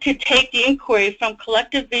to take the inquiry from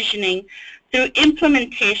collective visioning through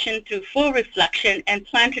implementation, through full reflection, and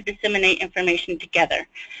plan to disseminate information together.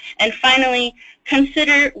 And finally,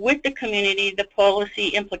 consider with the community the policy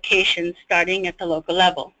implications starting at the local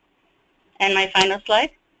level. And my final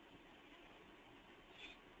slide.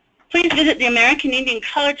 Please visit the American Indian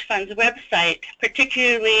College Fund's website,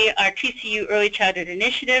 particularly our TCU Early Childhood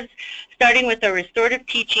Initiatives, starting with our Restorative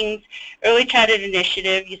Teachings Early Childhood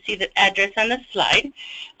Initiative. You see the address on the slide.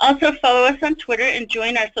 Also follow us on Twitter and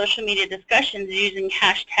join our social media discussions using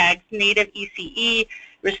hashtags NativeECE,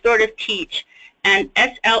 Restorative Teach, and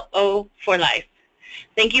SLO for Life.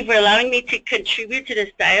 Thank you for allowing me to contribute to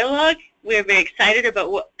this dialogue. We're very excited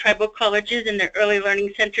about what tribal colleges and their early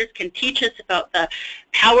learning centers can teach us about the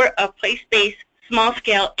power of place-based,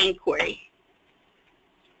 small-scale inquiry.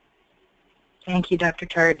 Thank you, Dr.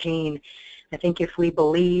 Tara-Jean. I think if we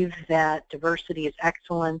believe that diversity is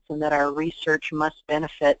excellence and that our research must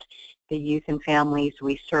benefit the youth and families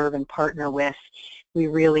we serve and partner with, we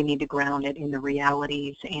really need to ground it in the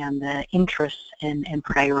realities and the interests and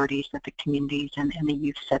priorities that the communities and the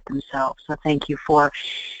youth set themselves. So thank you for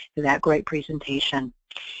that great presentation.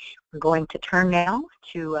 We're going to turn now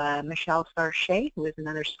to Michelle Sarche, who is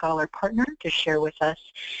another scholar partner, to share with us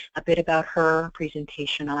a bit about her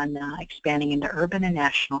presentation on expanding into urban and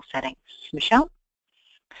national settings. Michelle?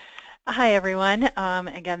 Hi, everyone.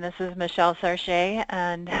 Again, this is Michelle Sarche,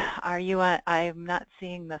 and I'm not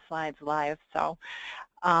seeing the slides live, so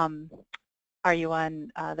are you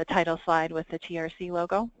on the title slide with the TRC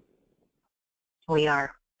logo? We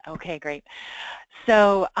are. Okay, great.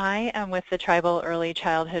 So I am with the Tribal Early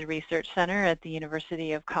Childhood Research Center at the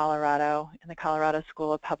University of Colorado in the Colorado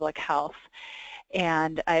School of Public Health.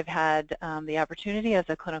 And I've had the opportunity as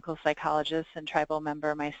a clinical psychologist and tribal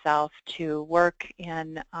member myself to work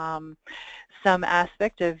in some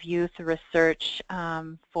aspect of youth research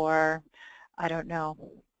for, I don't know,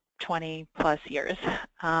 20 plus years.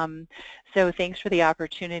 So thanks for the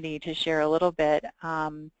opportunity to share a little bit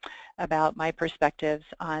about my perspectives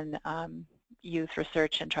on youth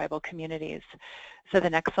research in tribal communities. So the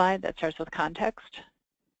next slide that starts with context.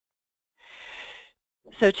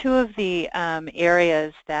 So two of the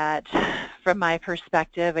areas that, from my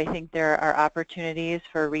perspective, I think there are opportunities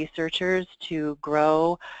for researchers to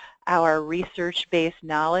grow our research-based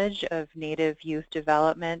knowledge of Native youth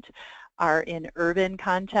development are in urban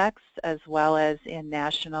contexts as well as in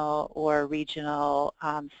national or regional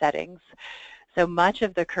settings. So much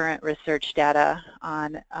of the current research data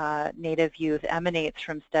on Native youth emanates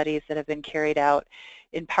from studies that have been carried out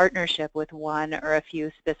in partnership with one or a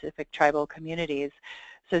few specific tribal communities.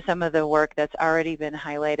 So some of the work that's already been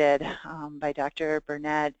highlighted by Dr.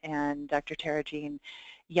 Burnett and Dr. Tara-Jean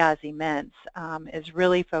Yazzie Mintz is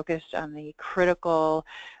really focused on the critical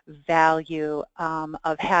value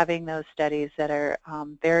of having those studies that are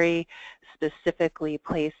very specifically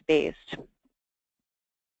place-based.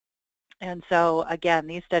 And so again,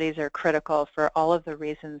 these studies are critical for all of the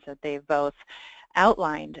reasons that they've both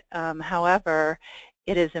outlined. However,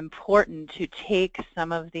 it is important to take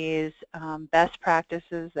some of these best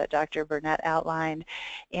practices that Dr. Burnett outlined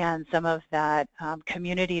and some of that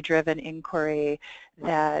community-driven inquiry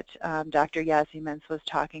that Dr. Yazzie-Mintz was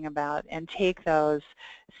talking about, and take those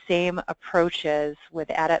same approaches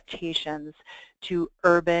with adaptations to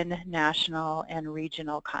urban, national, and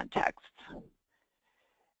regional contexts.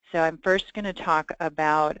 So I'm first going to talk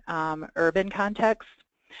about urban contexts.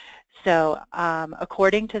 So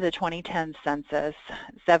according to the 2010 census,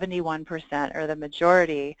 71%, or the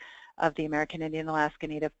majority of the American Indian Alaska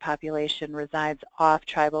Native population, resides off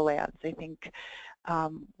tribal lands. I think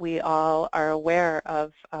we all are aware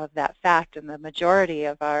of that fact, and the majority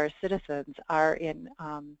of our citizens are in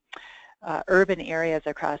urban areas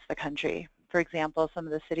across the country. For example, some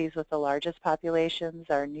of the cities with the largest populations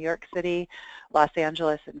are New York City, Los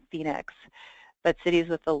Angeles, and Phoenix. But cities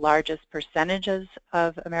with the largest percentages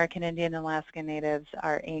of American Indian and Alaska Natives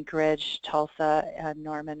are Anchorage, Tulsa, and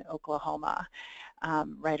Norman, Oklahoma.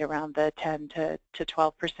 Right around the 10 to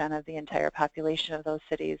 12% of the entire population of those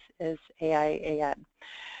cities is AIAN.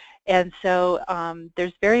 And so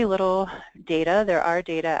there's very little data. There are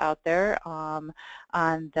data out there on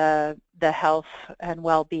the health and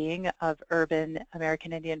well-being of urban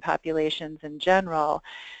American Indian populations in general.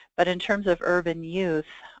 But in terms of urban youth,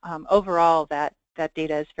 overall that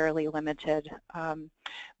data is fairly limited.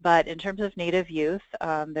 But in terms of Native youth,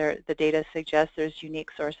 the data suggests there's unique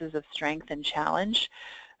sources of strength and challenge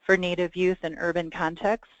for Native youth in urban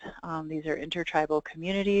contexts. These are intertribal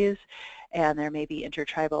communities, and there may be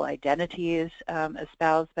intertribal identities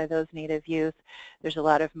espoused by those Native youth. There's a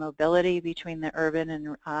lot of mobility between the urban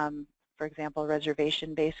and, for example,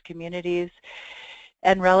 reservation-based communities.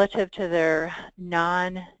 And relative to their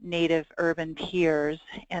non-Native urban peers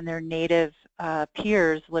and their Native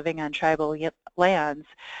peers living on tribal lands,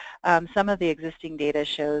 some of the existing data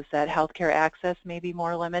shows that healthcare access may be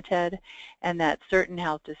more limited and that certain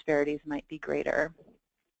health disparities might be greater.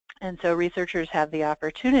 And so researchers have the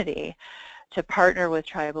opportunity to partner with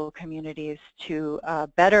tribal communities to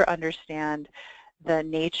better understand the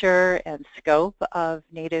nature and scope of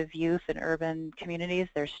Native youth in urban communities,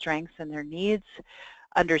 their strengths and their needs,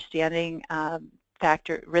 understanding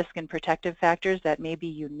risk and protective factors that may be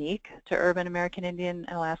unique to urban American Indian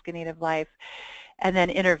and Alaska Native life, and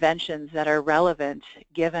then interventions that are relevant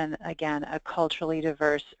given, again, a culturally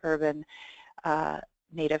diverse urban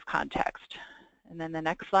Native context. And then the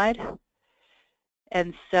next slide.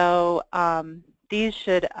 And so these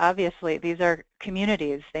should obviously, these are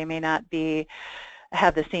communities. They may not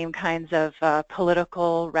have the same kinds of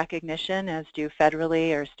political recognition as do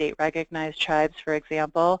federally or state recognized tribes, for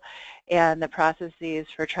example, and the processes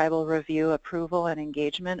for tribal review, approval, and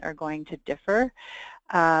engagement are going to differ.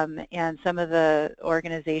 And some of the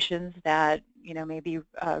organizations that may be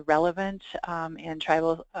relevant in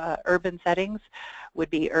tribal urban settings would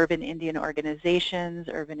be urban Indian organizations,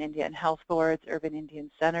 urban Indian health boards, urban Indian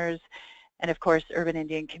centers, and of course urban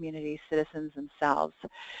Indian community citizens themselves.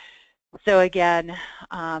 So again,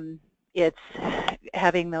 it's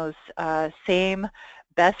having those same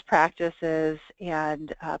best practices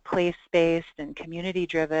and place-based and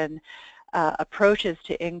community-driven approaches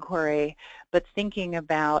to inquiry, but thinking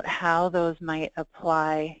about how those might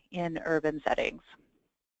apply in urban settings.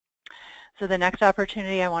 So the next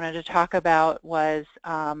opportunity I wanted to talk about was,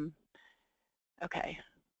 okay,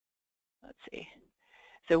 let's see.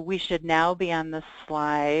 So we should now be on the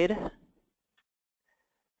slide.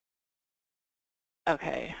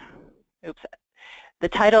 Okay, oops. The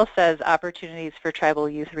title says Opportunities for Tribal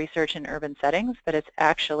Youth Research in Urban Settings, but it's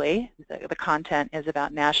actually, the content is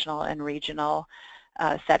about national and regional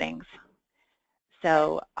settings.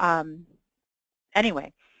 So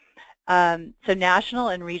anyway, so national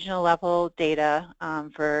and regional level data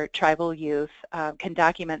for tribal youth can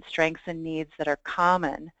document strengths and needs that are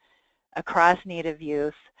common across Native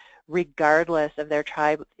youth regardless of their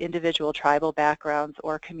individual tribal backgrounds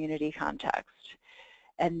or community context.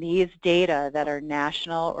 And these data that are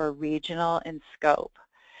national or regional in scope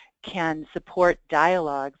can support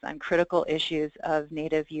dialogues on critical issues of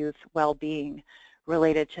Native youth well-being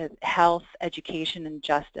related to health, education, and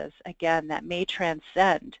justice. Again, that may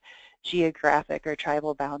transcend geographic or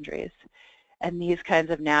tribal boundaries. And these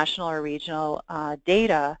kinds of national or regional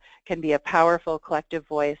data can be a powerful collective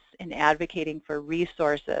voice in advocating for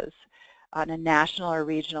resources on a national or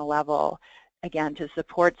regional level, again, to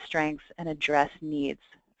support strengths and address needs,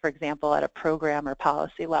 for example, at a program or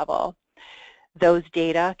policy level. Those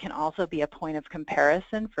data can also be a point of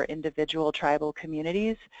comparison for individual tribal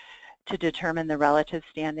communities to determine the relative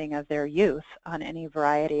standing of their youth on any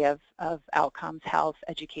variety of outcomes, health,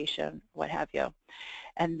 education, what have you.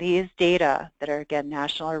 And these data that are, again,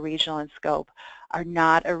 national or regional in scope are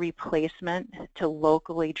not a replacement to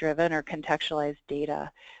locally driven or contextualized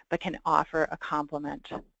data, but can offer a complement.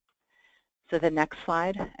 So the next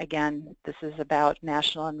slide, again, this is about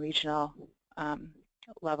national and regional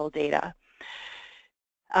level data.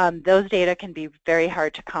 Those data can be very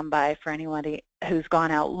hard to come by for anyone who's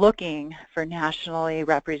gone out looking for nationally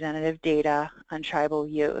representative data on tribal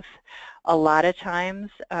youth. A lot of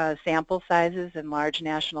times, sample sizes in large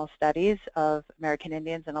national studies of American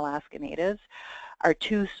Indians and Alaska Natives are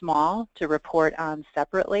too small to report on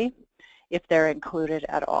separately if they're included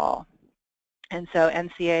at all. And so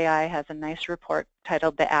NCAI has a nice report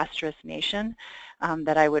titled The Asterisk Nation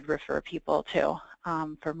that I would refer people to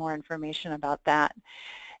for more information about that.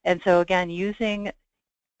 And so again, using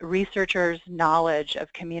researchers' knowledge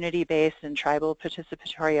of community-based and tribal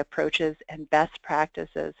participatory approaches and best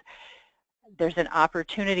practices, there's an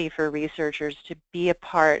opportunity for researchers to be a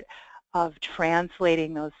part of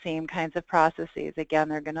translating those same kinds of processes. Again,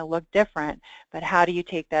 they're going to look different, but how do you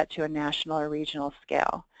take that to a national or regional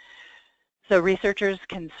scale? So researchers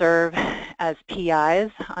can serve as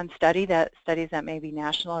PIs on studies that may be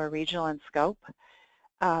national or regional in scope.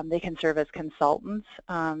 They can serve as consultants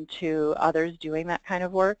to others doing that kind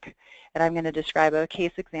of work. And I'm going to describe a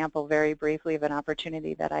case example very briefly of an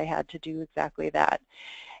opportunity that I had to do exactly that.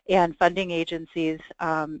 And funding agencies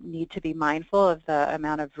need to be mindful of the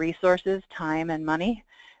amount of resources, time, and money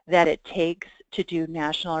that it takes to do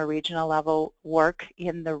national or regional level work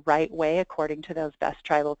in the right way according to those best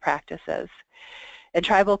tribal practices. And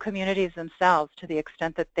tribal communities themselves, to the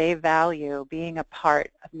extent that they value being a part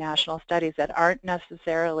of national studies that aren't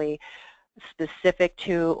necessarily specific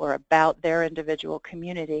to or about their individual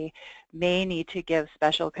community, may need to give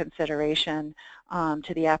special consideration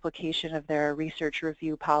to the application of their research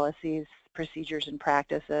review policies, procedures, and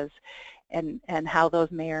practices, and how those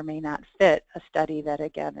may or may not fit a study that,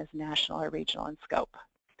 again, is national or regional in scope.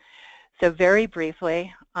 So very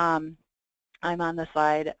briefly, I'm on the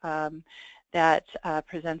slide that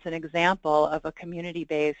presents an example of a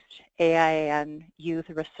community-based AIAN youth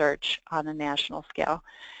research on a national scale.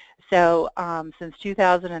 So since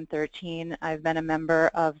 2013, I've been a member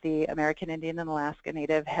of the American Indian and Alaska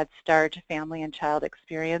Native Head Start Family and Child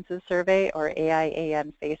Experiences Survey, or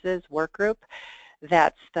AIAN FACES work group.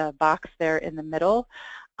 That's the box there in the middle.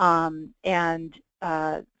 FACES,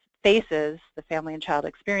 the Family and Child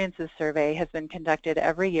Experiences Survey, has been conducted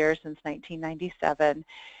every year since 1997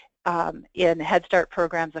 in Head Start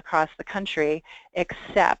programs across the country,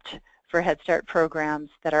 except for Head Start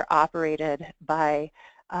programs that are operated by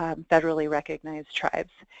federally recognized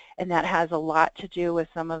tribes. And that has a lot to do with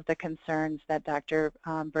some of the concerns that Dr.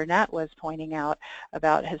 Burnett was pointing out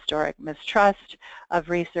about historic mistrust of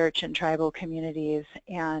research in tribal communities.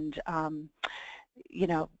 And, you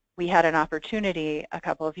know, we had an opportunity a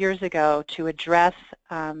couple of years ago to address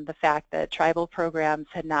the fact that tribal programs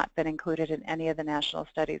had not been included in any of the national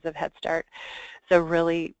studies of Head Start. So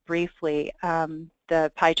really briefly, the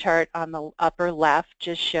pie chart on the upper left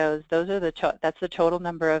just shows those are that's the total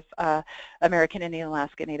number of American Indian and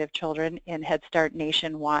Alaska Native children in Head Start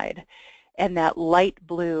nationwide. And that light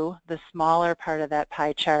blue, the smaller part of that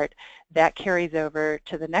pie chart, that carries over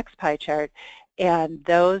to the next pie chart. And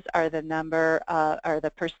those are the number, or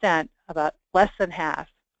the percent, about less than half,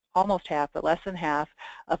 almost half, but less than half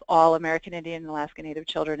of all American Indian and Alaska Native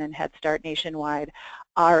children in Head Start nationwide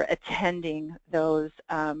are attending those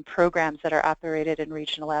programs that are operated in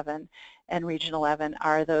Region 11. And Region 11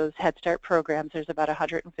 are those Head Start programs. There's about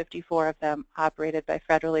 154 of them operated by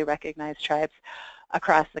federally recognized tribes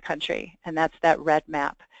across the country. And that's that red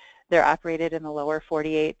map. They're operated in the lower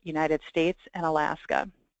 48 United States and Alaska.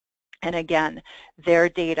 And again, their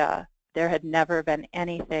data, there had never been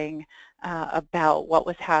anything about what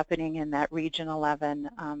was happening in that Region 11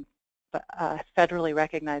 federally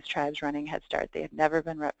recognized tribes running Head Start. They had never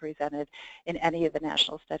been represented in any of the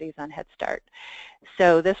national studies on Head Start.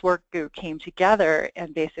 So this work group came together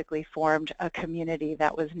and basically formed a community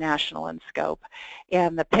that was national in scope.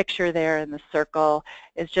 And the picture there in the circle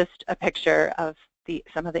is just a picture of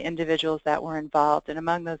some of the individuals that were involved, and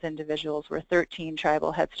among those individuals were 13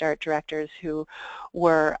 tribal Head Start directors who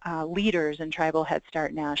were leaders in tribal Head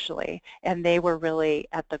Start nationally, and they were really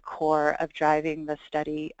at the core of driving the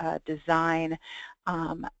study design,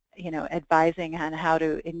 you know, advising on how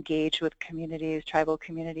to engage with communities, tribal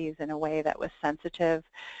communities, in a way that was sensitive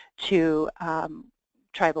to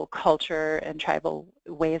tribal culture and tribal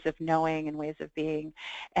ways of knowing and ways of being.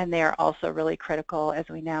 And they are also really critical as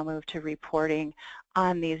we now move to reporting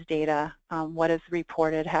on these data, what is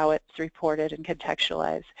reported, how it's reported and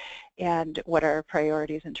contextualized, and what are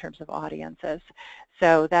priorities in terms of audiences.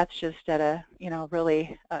 So that's just at a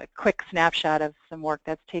really quick snapshot of some work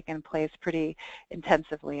that's taken place pretty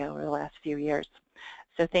intensively over the last few years.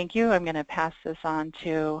 So thank you. I'm going to pass this on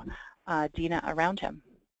to Dina Aroundhim.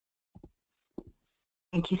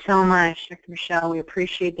 Thank you so much, Dr. Michelle. We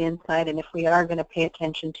appreciate the insight, and if we are going to pay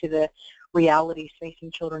attention to the realities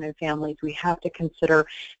facing children and families, we have to consider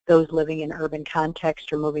those living in urban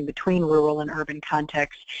context or moving between rural and urban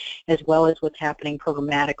contexts, as well as what's happening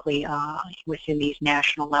programmatically within these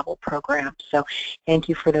national level programs. So thank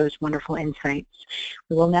you for those wonderful insights.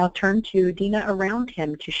 We will now turn to Dina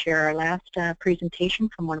Aroundhim to share our last presentation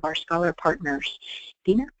from one of our scholar partners.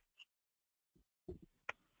 Dina?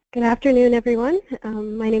 Good afternoon, everyone.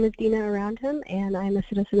 My name is Dina Aroundhim, and I'm a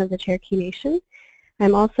citizen of the Cherokee Nation.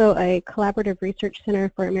 I'm also a Collaborative Research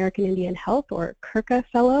Center for American Indian Health, or CRCA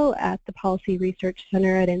Fellow, at the Policy Research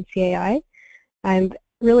Center at NCAI. I've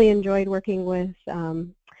really enjoyed working with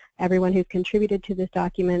everyone who's contributed to this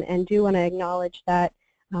document, and do want to acknowledge that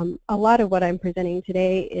a lot of what I'm presenting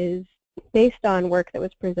today is based on work that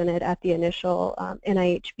was presented at the initial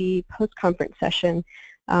NIHB post-conference session,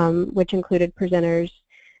 which included presenters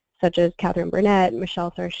such as Catherine Burnett,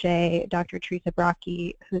 Michelle Sarche, Dr. Teresa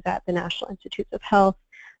Brockie, who's at the National Institutes of Health.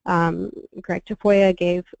 Greg Tafoya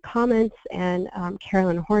gave comments, and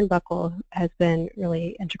Carolyn Hornbuckle has been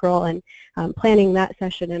really integral in planning that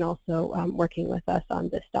session and also working with us on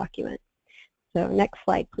this document. So next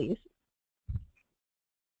slide, please.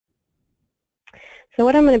 So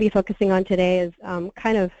what I'm going to be focusing on today is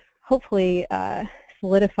kind of hopefully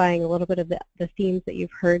solidifying a little bit of the themes that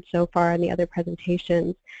you've heard so far in the other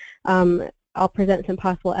presentations. I'll present some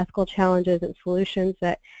possible ethical challenges and solutions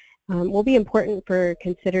that will be important for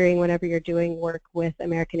considering whenever you're doing work with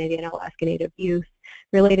American Indian and Alaska Native youth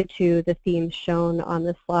related to the themes shown on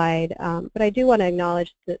the slide. But I do want to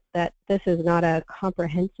acknowledge that this is not a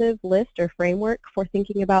comprehensive list or framework for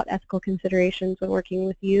thinking about ethical considerations when working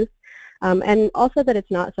with youth, and also that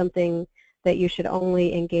it's not something that you should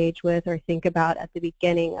only engage with or think about at the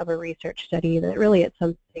beginning of a research study, that really it's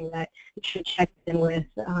something that you should check in with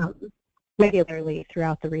regularly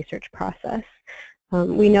throughout the research process.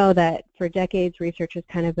 We know that for decades research has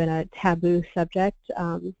kind of been a taboo subject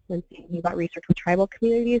when thinking about research with tribal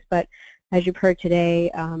communities, but as you've heard today,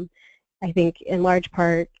 I think in large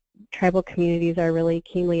part tribal communities are really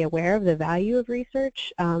keenly aware of the value of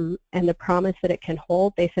research and the promise that it can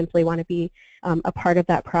hold. They simply want to be a part of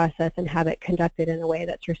that process and have it conducted in a way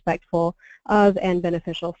that's respectful of and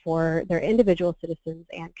beneficial for their individual citizens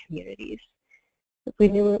and communities. If we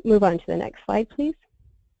move on to the next slide, please.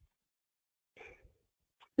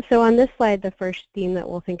 So on this slide, the first theme that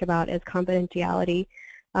we'll think about is confidentiality.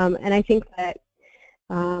 And I think that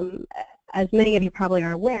as many of you probably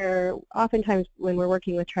are aware, oftentimes when we're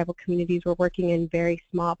working with tribal communities, we're working in very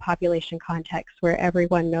small population contexts where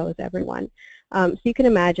everyone knows everyone. So you can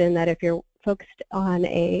imagine that if you're focused on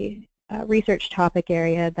a research topic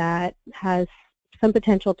area that has some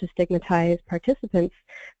potential to stigmatize participants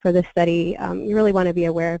for the study, you really want to be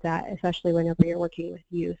aware of that, especially whenever you're working with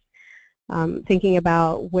youth. Thinking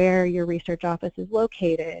about where your research office is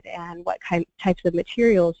located and what types of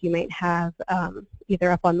materials you might have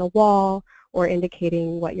either up on the wall or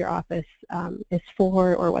indicating what your office is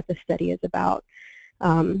for or what the study is about.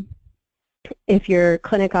 If your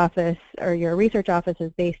clinic office or your research office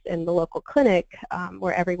is based in the local clinic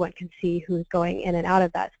where everyone can see who's going in and out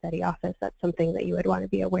of that study office, that's something that you would want to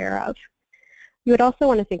be aware of. You would also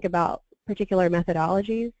want to think about particular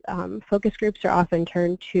methodologies. Focus groups are often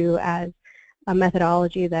turned to as a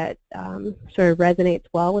methodology that sort of resonates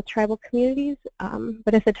well with tribal communities,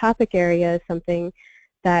 but if the topic area is something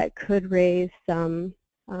that could raise some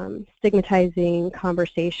stigmatizing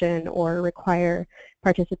conversation or require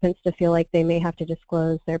participants to feel like they may have to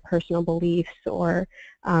disclose their personal beliefs or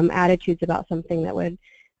attitudes about something that would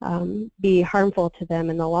be harmful to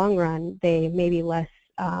them in the long run, they may be less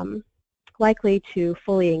likely to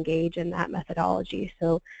fully engage in that methodology.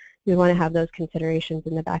 So you want to have those considerations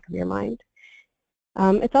in the back of your mind.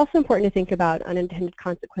 It's also important to think about unintended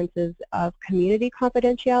consequences of community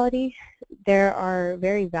confidentiality. There are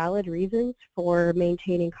very valid reasons for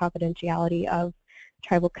maintaining confidentiality of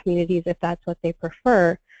tribal communities if that's what they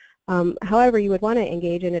prefer. However, you would want to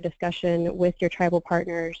engage in a discussion with your tribal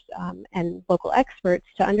partners and local experts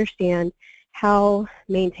to understand how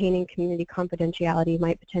maintaining community confidentiality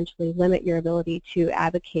might potentially limit your ability to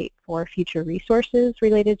advocate for future resources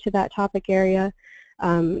related to that topic area,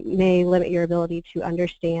 may limit your ability to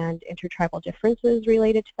understand intertribal differences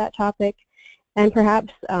related to that topic, And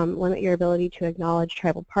perhaps limit your ability to acknowledge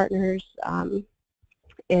tribal partners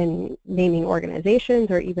in naming organizations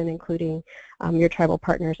or even including your tribal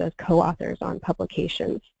partners as co-authors on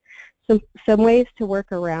publications. Some ways to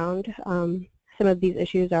work around some of these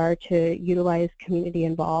issues are to utilize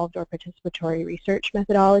community-involved or participatory research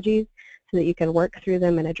methodologies so that you can work through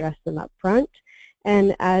them and address them up front.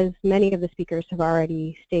 And as many of the speakers have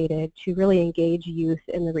already stated, to really engage youth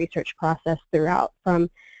in the research process throughout, from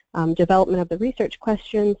development of the research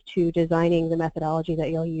questions to designing the methodology that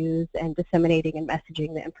you'll use and disseminating and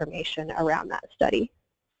messaging the information around that study.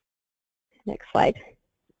 Next slide.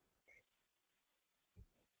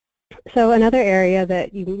 So another area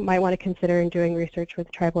that you might want to consider in doing research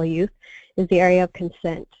with tribal youth is the area of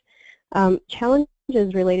consent. Challenges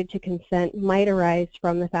related to consent might arise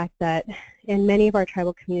from the fact that in many of our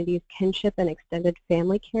tribal communities, kinship and extended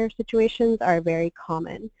family care situations are very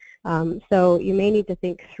common. So you may need to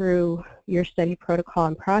think through your study protocol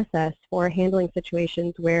and process for handling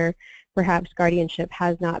situations where perhaps guardianship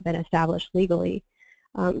has not been established legally.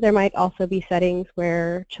 There might also be settings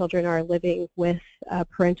where children are living with a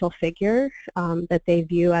parental figure that they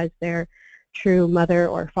view as their true mother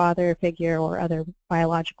or father figure or other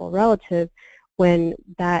biological relative, when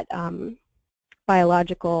that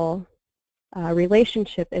biological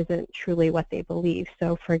relationship isn't truly what they believe.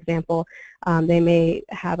 So for example, they may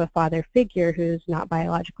have a father figure who's not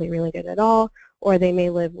biologically related at all, or they may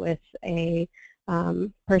live with a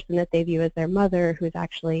person that they view as their mother who's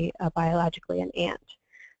actually biologically an aunt.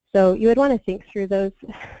 So you would want to think through those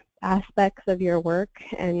aspects of your work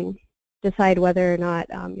and decide whether or not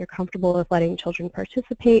you're comfortable with letting children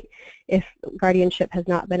participate if guardianship has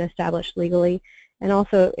not been established legally. And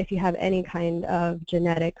also, if you have any kind of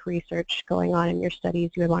genetic research going on in your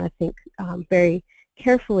studies, you would want to think very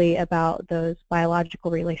carefully about those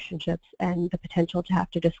biological relationships and the potential to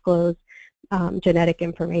have to disclose genetic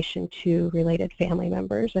information to related family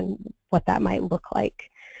members and what that might look like.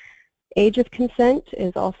 Age of consent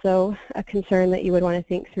is also a concern that you would want to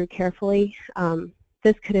think through carefully.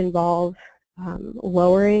 This could involve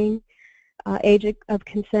lowering age of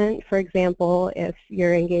consent. For example, if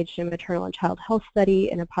you're engaged in a maternal and child health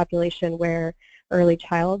study in a population where early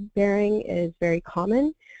childbearing is very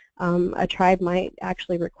common, a tribe might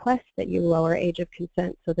actually request that you lower age of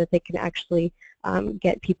consent so that they can actually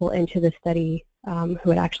get people into the study who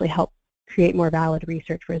would actually help create more valid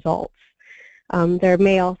research results. There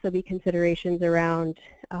may also be considerations around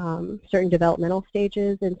certain developmental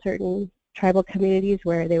stages in certain tribal communities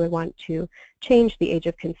where they would want to change the age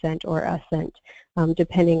of consent or assent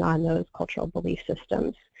depending on those cultural belief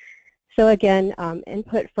systems. So again,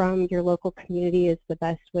 input from your local community is the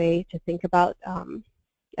best way to think about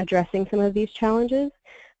addressing some of these challenges.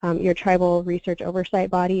 Your tribal research oversight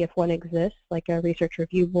body, if one exists, like a research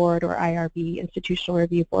review board or IRB, institutional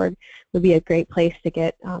review board, would be a great place to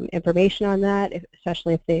get information on that,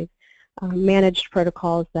 especially if they've managed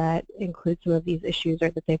protocols that include some of these issues or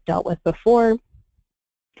that they've dealt with before.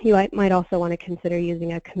 You might also want to consider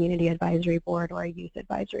using a community advisory board or a youth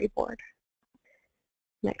advisory board.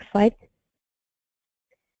 Next slide.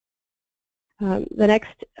 The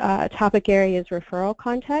next topic area is referral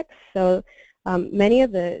context. So many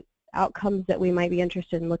of the outcomes that we might be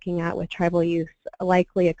interested in looking at with tribal youth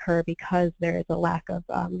likely occur because there is a lack of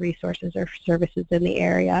resources or services in the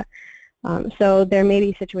area. So there may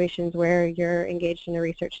be situations where you're engaged in a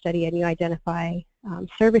research study and you identify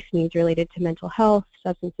service needs related to mental health,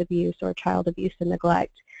 substance abuse, or child abuse and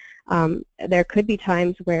neglect. There could be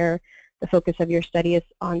times where the focus of your study is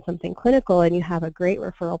on something clinical and you have a great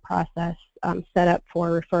referral process set up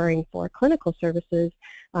for referring for clinical services,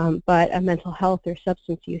 but a mental health or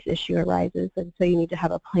substance use issue arises, and so you need to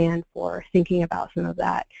have a plan for thinking about some of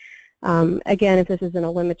that. Again, if this is in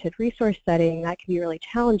a limited resource setting, that can be really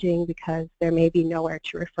challenging because there may be nowhere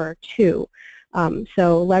to refer to.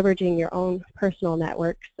 So leveraging your own personal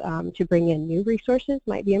networks to bring in new resources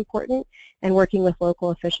might be important, and working with local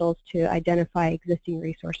officials to identify existing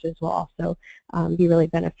resources will also be really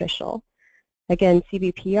beneficial. Again,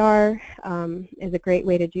 CBPR is a great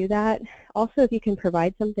way to do that. Also, if you can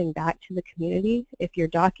provide something back to the community, if you're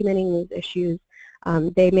documenting these issues,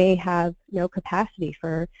 they may have no capacity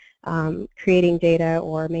for creating data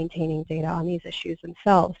or maintaining data on these issues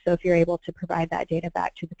themselves. So if you're able to provide that data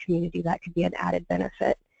back to the community, that could be an added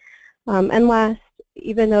benefit. And last,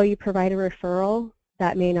 even though you provide a referral,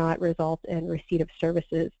 that may not result in receipt of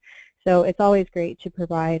services. So it's always great to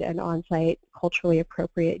provide an on-site culturally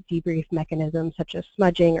appropriate debrief mechanism such as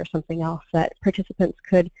smudging or something else that participants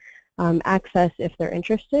could access if they're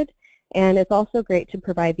interested. And it's also great to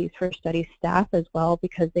provide these for study staff as well,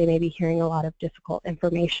 because they may be hearing a lot of difficult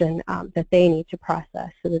information that they need to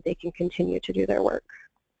process so that they can continue to do their work.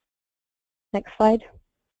 Next slide.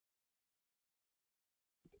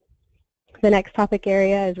 The next topic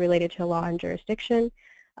area is related to law and jurisdiction.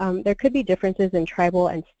 There could be differences in tribal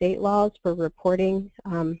and state laws for reporting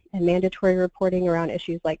and mandatory reporting around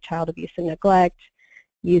issues like child abuse and neglect,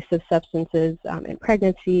 use of substances in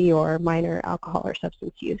pregnancy, or minor alcohol or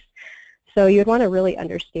substance use. So you would want to really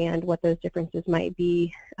understand what those differences might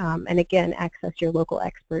be, and again, access your local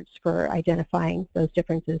experts for identifying those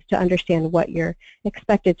differences to understand what you're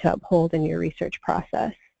expected to uphold in your research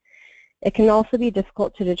process. It can also be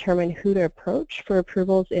difficult to determine who to approach for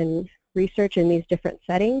approvals in research in these different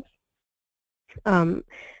settings.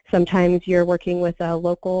 Sometimes you're working with a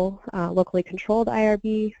locally controlled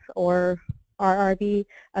IRB or RRB.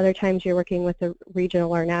 Other times you're working with a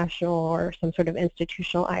regional or national or some sort of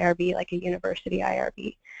institutional IRB, like a university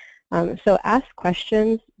IRB. So ask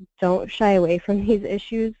questions. Don't shy away from these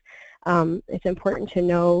issues. It's important to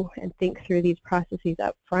know and think through these processes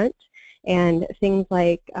up front. And things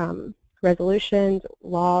like resolutions,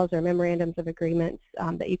 laws, or memorandums of agreements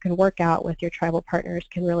that you can work out with your tribal partners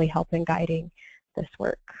can really help in guiding this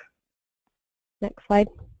work. Next slide.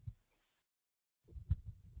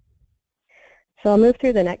 So I'll move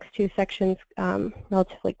through the next two sections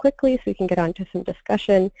relatively quickly so we can get on to some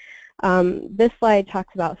discussion. This slide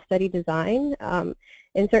talks about study design.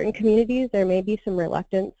 In certain communities, there may be some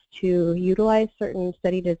reluctance to utilize certain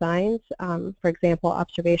study designs, for example,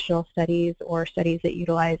 observational studies or studies that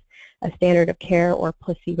utilize a standard of care or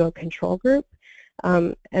placebo control group.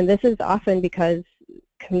 And this is often because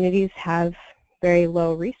communities have very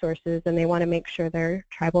low resources, and they want to make sure their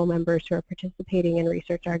tribal members who are participating in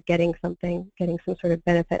research are getting some sort of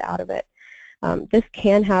benefit out of it. This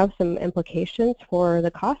can have some implications for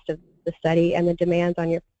the cost of the study and the demands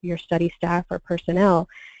on your study staff or personnel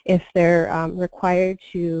if they're required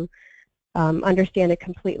to understand a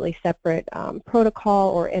completely separate protocol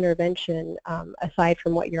or intervention aside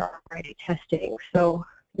from what you're already testing. So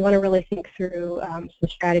you want to really think through some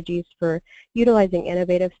strategies for utilizing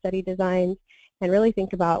innovative study designs, and really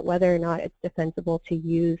think about whether or not it's defensible to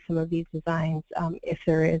use some of these designs if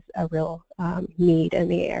there is a real need in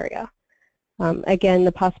the area. Again,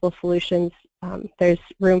 the possible solutions, there's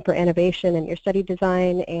room for innovation in your study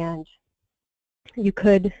design, and you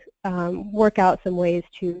could work out some ways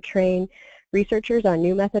to train researchers on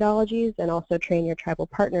new methodologies and also train your tribal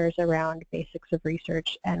partners around basics of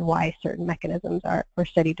research and why certain mechanisms or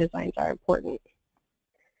study designs are important.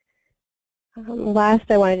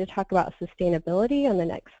 Last, I wanted to talk about sustainability on the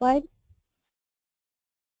next slide.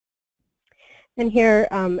 And here,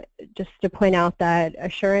 just to point out that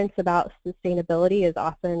assurance about sustainability is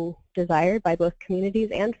often desired by both communities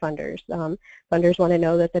and funders. Funders want to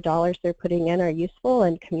know that the dollars they're putting in are useful,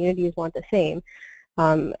 and communities want the same.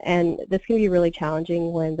 And this can be really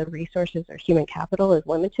challenging when the resources or human capital is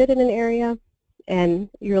limited in an area, and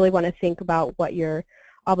you really want to think about what your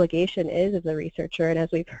obligation is as a researcher. And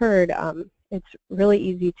as we've heard, it's really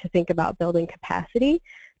easy to think about building capacity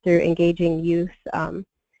through engaging youth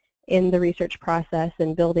in the research process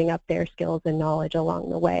and building up their skills and knowledge along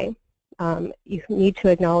the way. You need to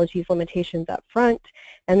acknowledge these limitations up front,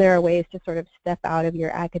 and there are ways to sort of step out of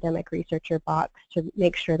your academic researcher box to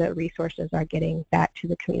make sure that resources are getting back to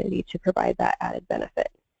the community to provide that added benefit.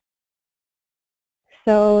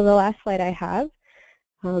 So the last slide I have,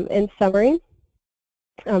 in summary,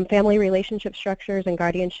 family relationship structures and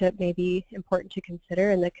guardianship may be important to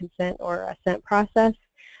consider in the consent or assent process.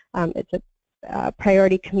 It's a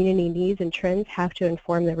priority community needs and trends have to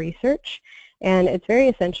inform the research, and it's very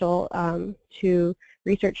essential to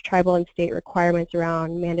research tribal and state requirements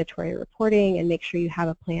around mandatory reporting and make sure you have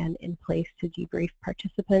a plan in place to debrief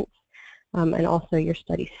participants and also your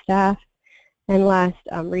study staff. And last,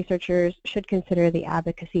 researchers should consider the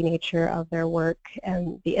advocacy nature of their work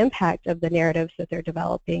and the impact of the narratives that they're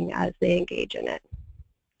developing as they engage in it.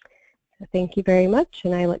 So thank you very much,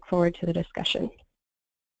 and I look forward to the discussion.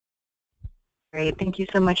 Great. Thank you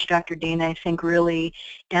so much, Dr. Dana. I think really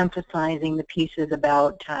emphasizing the pieces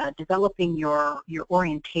about developing your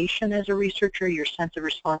orientation as a researcher, your sense of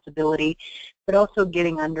responsibility, but also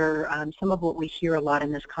getting under some of what we hear a lot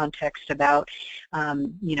in this context about,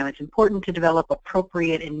 you know, it's important to develop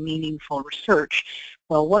appropriate and meaningful research.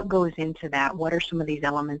 Well, what goes into that? What are some of these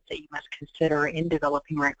elements that you must consider in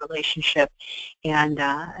developing right relationship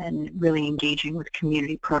and really engaging with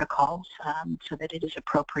community protocols so that it is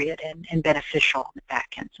appropriate and beneficial on the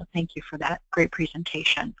back end? So thank you for that great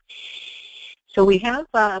presentation. So we have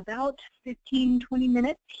about 15, 20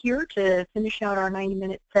 minutes here to finish out our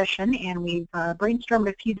 90-minute session, and we've brainstormed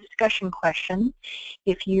a few discussion questions.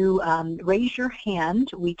 If you raise your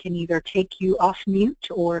hand, we can either take you off mute,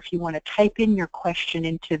 or if you want to type in your question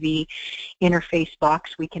into the interface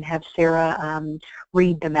box, we can have Sarah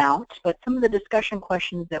read them out. But some of the discussion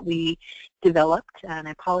questions that we developed, and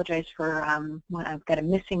I apologize for when I've got a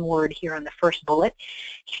missing word here on the first bullet,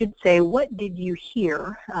 should say, what did you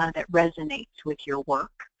hear that resonates with your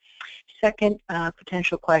work? Second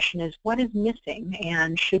potential question is, what is missing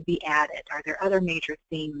and should be added? Are there other major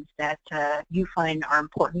themes that you find are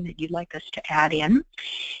important that you'd like us to add in?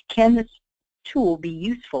 Can this tool be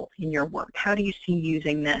useful in your work? How do you see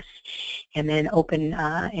using this? And then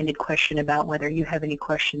open-ended question about whether you have any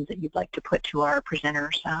questions that you'd like to put to our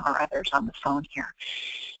presenters or others on the phone here.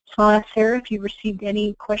 So I'll ask Sarah if you've received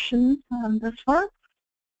any questions thus far.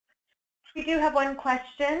 We do have one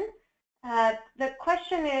question. The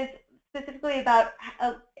question is specifically about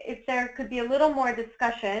if there could be a little more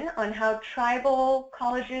discussion on how tribal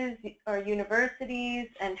colleges or universities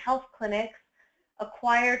and health clinics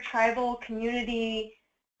acquire tribal community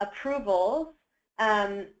approvals,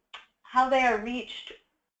 how they are reached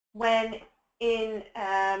when when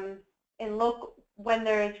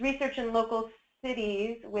there is research in local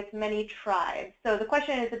cities with many tribes. So the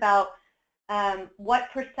question is about what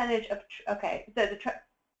percentage of,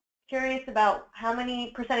 curious about how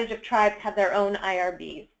many percentage of tribes have their own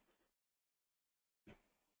IRBs.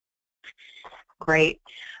 Great.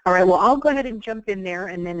 All right, well, I'll go ahead and jump in there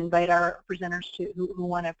and then invite our presenters who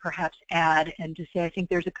want to perhaps add and to say I think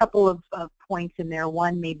there's a couple of points in there.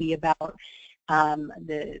 One may be about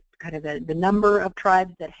the number of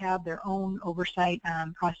tribes that have their own oversight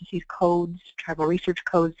processes, codes, tribal research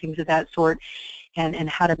codes, things of that sort, and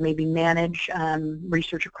how to maybe manage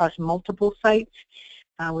research across multiple sites.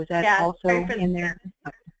 Was that also in there?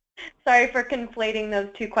 Sorry for conflating those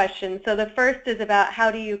two questions. So the first is about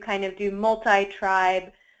how do you kind of do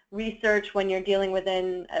multi-tribe research when you're dealing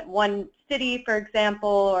within one city, for example,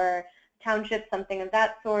 or township, something of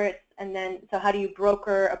that sort. And then, so how do you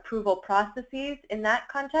broker approval processes in that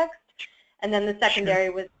context? And then the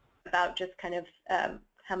secondary was about just kind of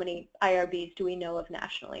how many IRBs do we know of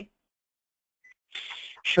nationally?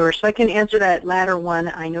 Sure, so I can answer that latter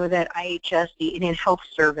one. I know that IHS, the Indian Health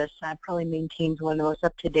Service, probably maintains one of the most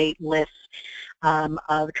up-to-date lists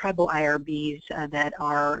of tribal IRBs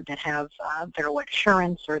that have federal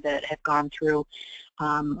assurance or that have gone through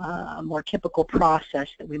a more typical process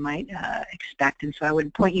that we might expect. And so I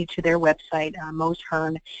would point you to their website. Mose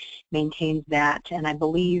Hearn maintains that, and I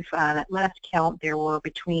believe at last count there were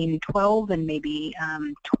between 12 and maybe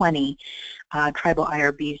 20 tribal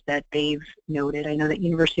IRBs that they've noted. I know that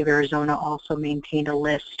University of Arizona also maintained a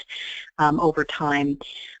list over time.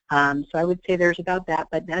 So I would say there's about that,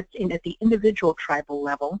 but that's at the individual tribal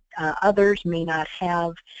level. Others may not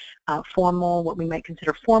have formal, what we might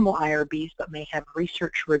consider formal IRBs, but may have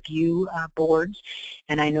research review boards.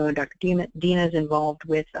 And I know Dr. Dina is involved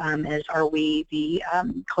with, as are we, the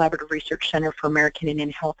Collaborative Research Center for American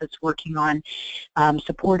Indian Health that's working on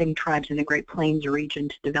supporting tribes in the Great Plains region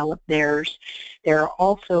to develop theirs. There are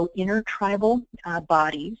also intertribal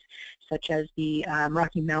bodies, such as the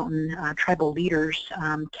Rocky Mountain Tribal Leaders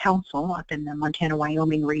Council up in the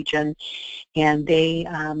Montana-Wyoming region, and they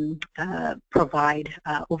provide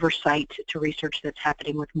oversight to research that's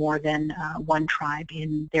happening with more than one tribe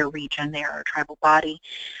in their region. They are a tribal body,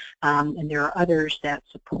 and there are others that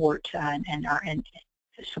support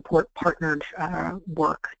support partnered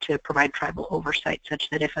work to provide tribal oversight, such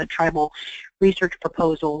that if a tribal research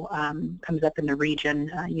proposal comes up in the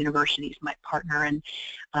region, universities might partner and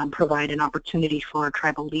provide an opportunity for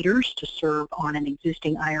tribal leaders to serve on an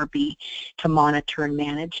existing IRB to monitor and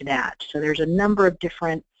manage that. So there's a number of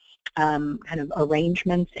different kind of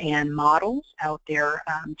arrangements and models out there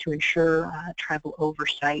to ensure tribal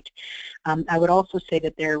oversight. I would also say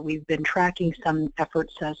that we've been tracking some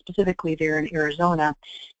efforts specifically there in Arizona.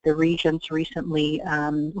 The Regents recently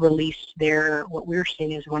released what we're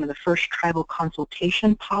seeing as one of the first tribal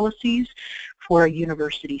consultation policies for a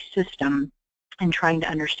university system, and trying to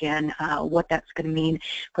understand what that's going to mean,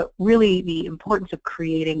 but really the importance of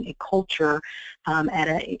creating a culture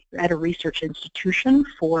at a research institution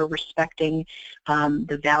for respecting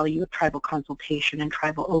the value of tribal consultation and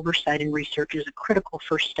tribal oversight in research is a critical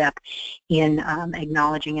first step in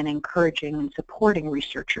acknowledging and encouraging and supporting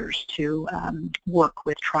researchers to work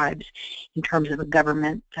with tribes in terms of a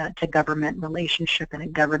government-to-government relationship and a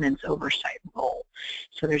governance oversight role.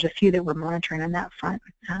 So there's a few that we're monitoring on that front.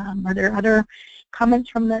 Are there other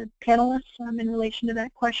comments from the panelists in relation to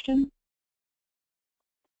that question?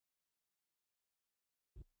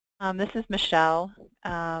 This is Michelle.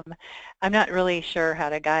 I'm not really sure how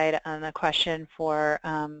to guide on the question for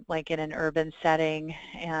like in an urban setting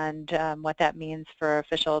and what that means for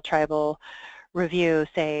official tribal review.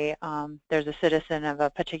 Say there's a citizen of a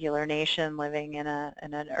particular nation living in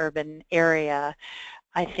an urban area.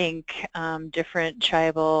 I think different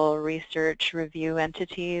tribal research review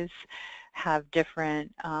entities have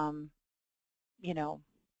different, you know,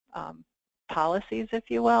 policies,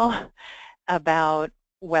 if you will, about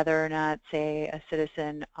whether or not, say, a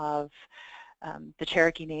citizen of the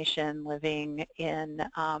Cherokee Nation living in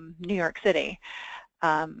New York City.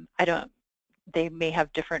 They may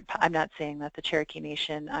have different, I'm not saying that the Cherokee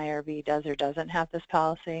Nation IRB does or doesn't have this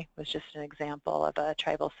policy. It was just an example of a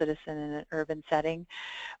tribal citizen in an urban setting.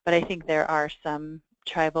 But I think there are some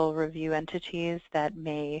tribal review entities that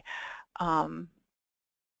may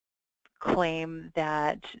claim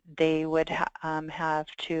that they would have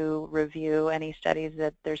to review any studies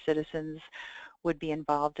that their citizens would be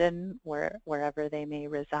involved in wherever they may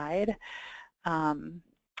reside.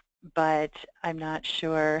 But I'm not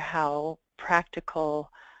sure how practical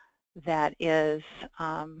that is,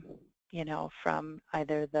 you know, from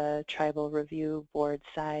either the tribal review board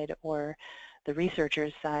side or the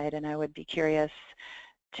researchers side, and I would be curious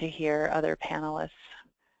to hear other panelists'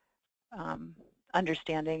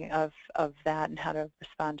 understanding of that and how to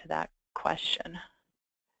respond to that question.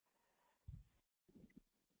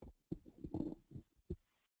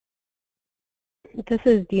 This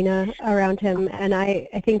is Dina Aroundhim, and I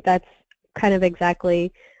think that's kind of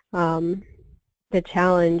exactly the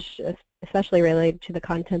challenge, especially related to the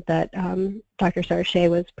content that Dr. Sarche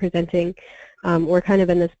was presenting. We're kind of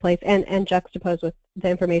in this place, and juxtaposed with the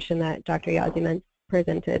information that Dr. Yaziman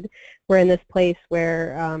presented, we're in this place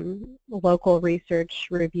where local research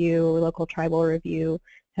review, local tribal review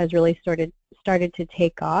has really started to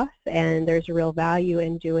take off, and there's a real value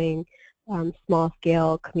in doing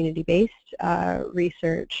small-scale community-based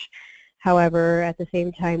research. However, at the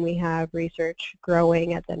same time, we have research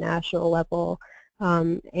growing at the national level,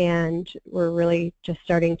 and we're really just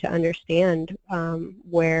starting to understand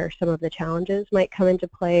where some of the challenges might come into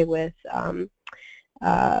play with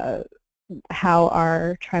how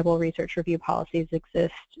our tribal research review policies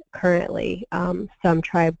exist currently. Some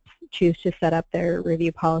tribes choose to set up their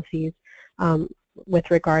review policies with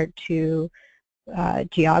regard to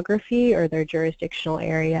geography or their jurisdictional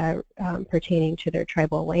area pertaining to their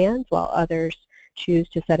tribal lands, while others choose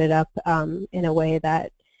to set it up in a way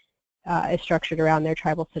that is structured around their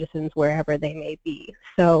tribal citizens wherever they may be.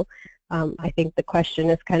 So I think the question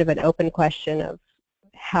is kind of an open question of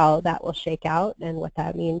how that will shake out and what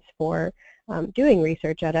that means for doing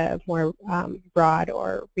research at a more broad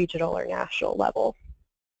or regional or national level.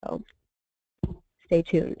 So stay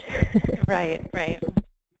tuned. Right, right.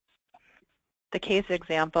 The case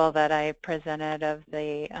example that I presented of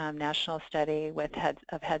the national study with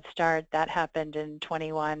Head Start, that happened in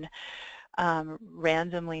 21,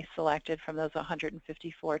 randomly selected from those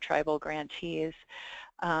 154 tribal grantees,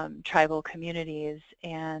 tribal communities,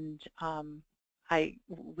 and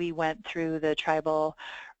we went through the tribal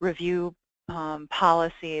review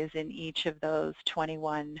policies in each of those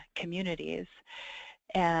 21 communities,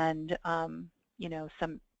 and you know,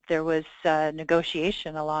 there was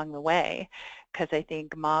negotiation along the way, because I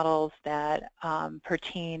think models that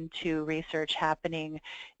pertain to research happening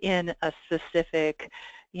in a specific,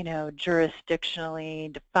 you know,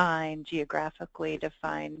 jurisdictionally defined, geographically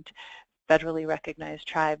defined, federally recognized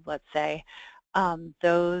tribe, let's say,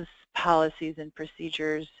 those policies and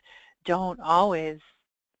procedures don't always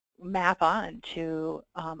map on to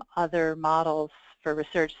other models for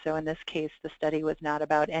research. So in this case, the study was not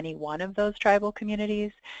about any one of those tribal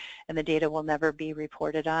communities, and the data will never be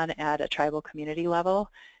reported on at a tribal community level.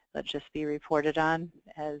 It'll just be reported on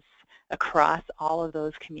as across all of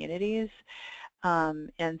those communities.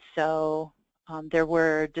 And so there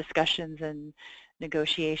were discussions and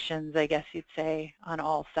negotiations, I guess you'd say, on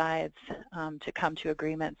all sides to come to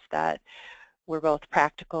agreements that were both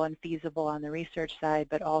practical and feasible on the research side,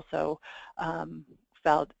 but also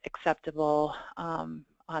felt acceptable on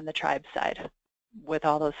the tribe side, with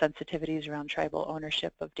all those sensitivities around tribal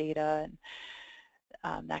ownership of data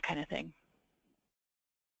and that kind of thing.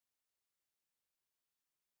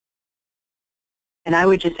 And I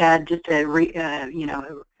would just add, just to you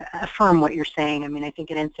know, affirm what you're saying. I mean, I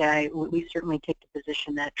think at NCI we certainly take the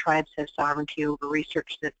position that tribes have sovereignty over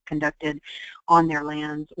research that's conducted on their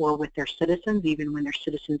lands or with their citizens, even when their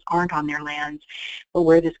citizens aren't on their lands. But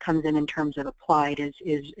where this comes in terms of applied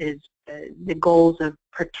is the goals of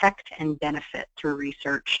protect and benefit through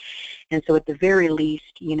research. And so at the very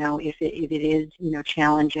least, you know, if it is, you know,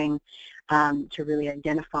 challenging to really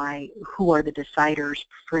identify who are the deciders,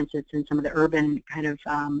 for instance, in some of the urban kind of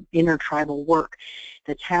intertribal work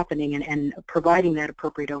that's happening, and providing that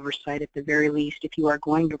appropriate oversight at the very least. If you are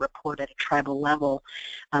going to report at a tribal level,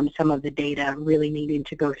 some of the data really needing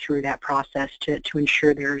to go through that process to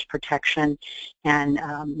ensure there's protection and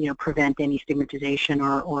prevent any stigmatization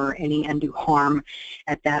or any undue harm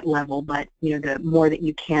at that level. But the more that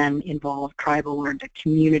you can involve tribal or the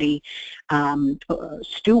community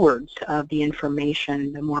stewards of the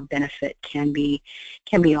information, the more benefit can be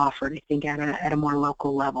offered, I think, at a more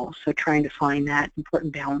local level. So trying to find that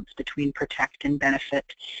important balance between protect and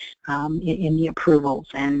benefit in the approvals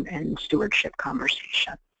and stewardship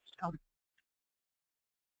conversation. So.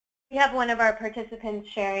 We have one of our participants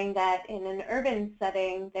sharing that in an urban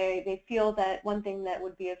setting, they feel that one thing that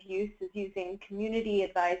would be of use is using community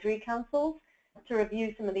advisory councils to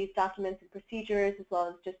review some of these documents and procedures, as well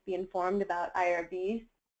as just be informed about IRBs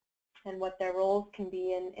and what their roles can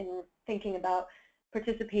be in thinking about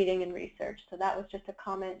participating in research. So that was just a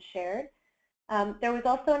comment shared. There was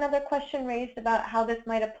also another question raised about how this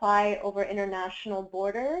might apply over international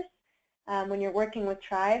borders when you're working with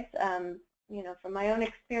tribes. From my own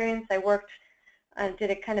experience, I did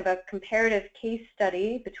a kind of a comparative case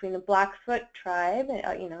study between the Blackfoot tribe,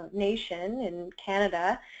 nation in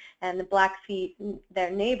Canada, and the Blackfeet, their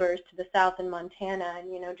neighbors to the south in Montana,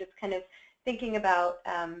 and just kind of thinking about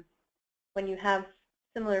when you have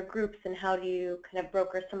similar groups and how do you kind of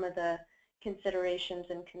broker some of the considerations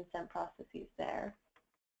and consent processes there.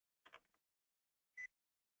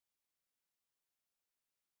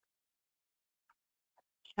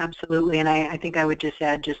 Absolutely, and I think I would just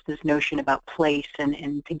add just this notion about place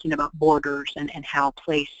and thinking about borders and how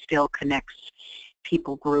place still connects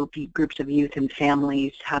people, groups of youth and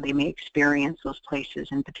families, how they may experience those places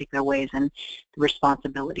in particular ways, and the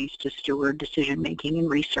responsibilities to steward decision-making and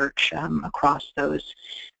research across those,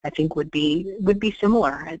 I think, would be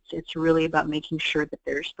similar. It's really about making sure that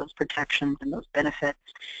there's those protections and those benefits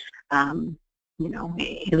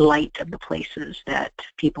in light of the places that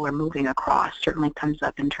people are moving across. Certainly comes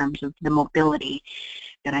up in terms of the mobility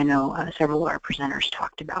that I know several of our presenters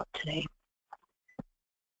talked about today.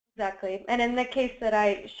 Exactly. And in the case that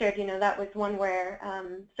I shared, that was one where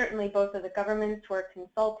certainly both of the governments were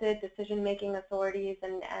consulted, decision-making authorities,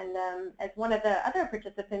 and as one of the other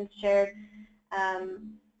participants shared,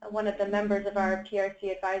 one of the members of our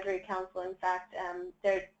PRC Advisory Council, in fact,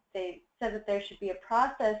 they said that there should be a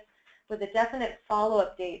process with a definite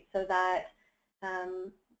follow-up date so that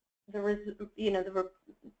the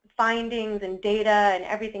findings and data and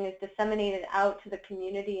everything is disseminated out to the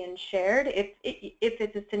community and shared if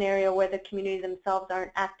it's a scenario where the community themselves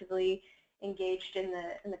aren't actively engaged in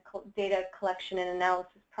the data collection and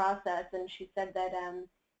analysis process. And she said that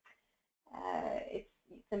it's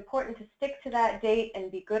important to stick to that date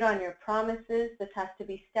and be good on your promises. This has to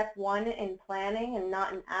be step one in planning and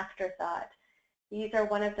not an afterthought. These are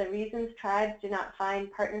one of the reasons tribes do not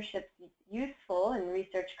find partnerships useful in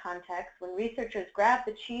research contexts. When researchers grab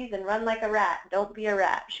the cheese and run like a rat, don't be a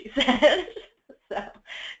rat, she said. So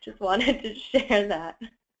just wanted to share that.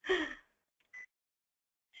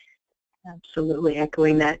 Absolutely,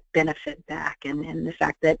 echoing that benefit back and the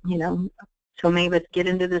fact that, so many of us get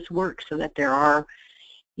into this work so that there are,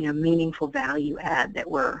 meaningful value add that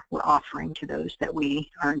we're offering to those that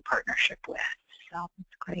we are in partnership with. So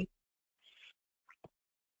that's great.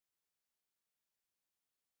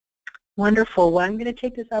 Wonderful. Well, I'm going to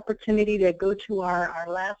take this opportunity to go to our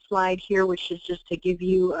last slide here, which is just to give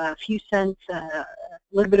you a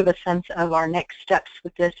little bit of a sense of our next steps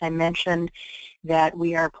with this. I mentioned that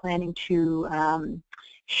we are planning to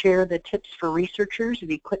share the tips for researchers. If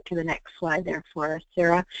you click to the next slide there for us,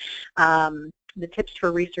 Sarah. The Tips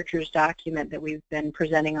for Researchers document that we've been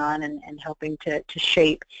presenting on and helping to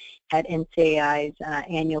shape at NCAI's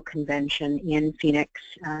annual convention in Phoenix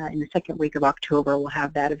in the second week of October. We'll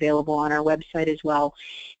have that available on our website as well,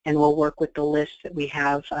 and we'll work with the list that we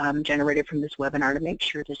have generated from this webinar to make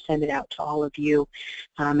sure to send it out to all of you.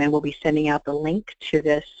 And we'll be sending out the link to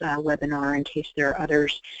this webinar in case there are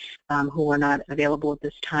others who are not available at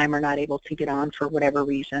this time or not able to get on for whatever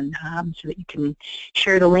reason, so that you can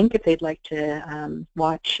share the link if they'd like to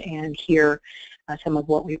watch and hear some of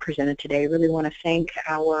what we presented today. I really want to thank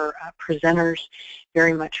our presenters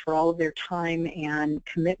very much for all of their time and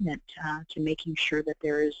commitment to making sure that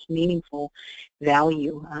there is meaningful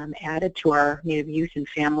value added to our Native youth and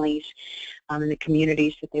families and the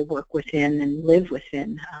communities that they work within and live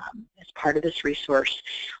within as part of this resource.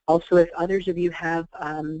 Also, if others of you have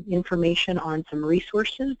information on some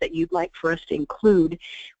resources that you'd like for us to include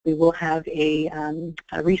we will have a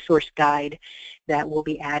resource guide that we'll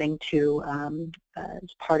be adding to as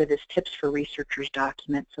part of this Tips for Researchers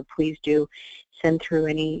document. So please do send through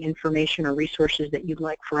any information or resources that you'd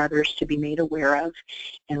like for others to be made aware of,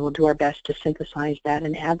 and we'll do our best to synthesize that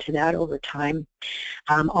and add to that over time.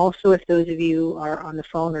 Also, if those of you are on the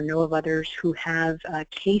phone or know of others who have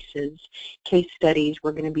case studies,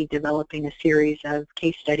 we're going to be developing a series of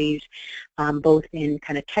case studies both in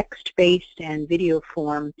kind of text-based and video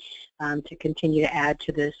form to continue to add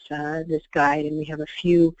to this, this guide. And we have a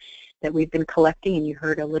few that we've been collecting, and you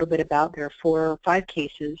heard a little bit about. There are 4 or 5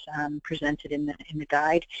 cases presented in the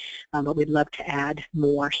guide, but we'd love to add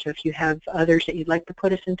more. So if you have others that you'd like to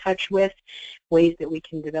put us in touch with, ways that we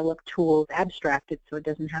can develop tools abstracted so it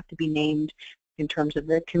doesn't have to be named in terms of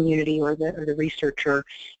the community or the researcher,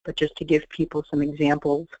 but just to give people some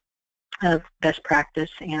examples of best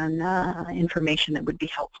practice and information that would be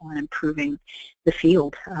helpful in improving the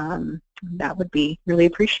field, that would be really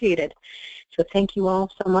appreciated. So thank you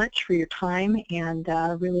all so much for your time, and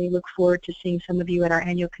really look forward to seeing some of you at our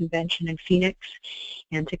annual convention in Phoenix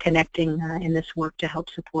and to connecting in this work to help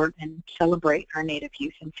support and celebrate our Native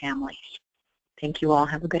youth and families. Thank you all.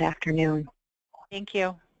 Have a good afternoon. Thank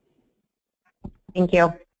you. Thank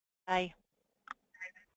you. Bye.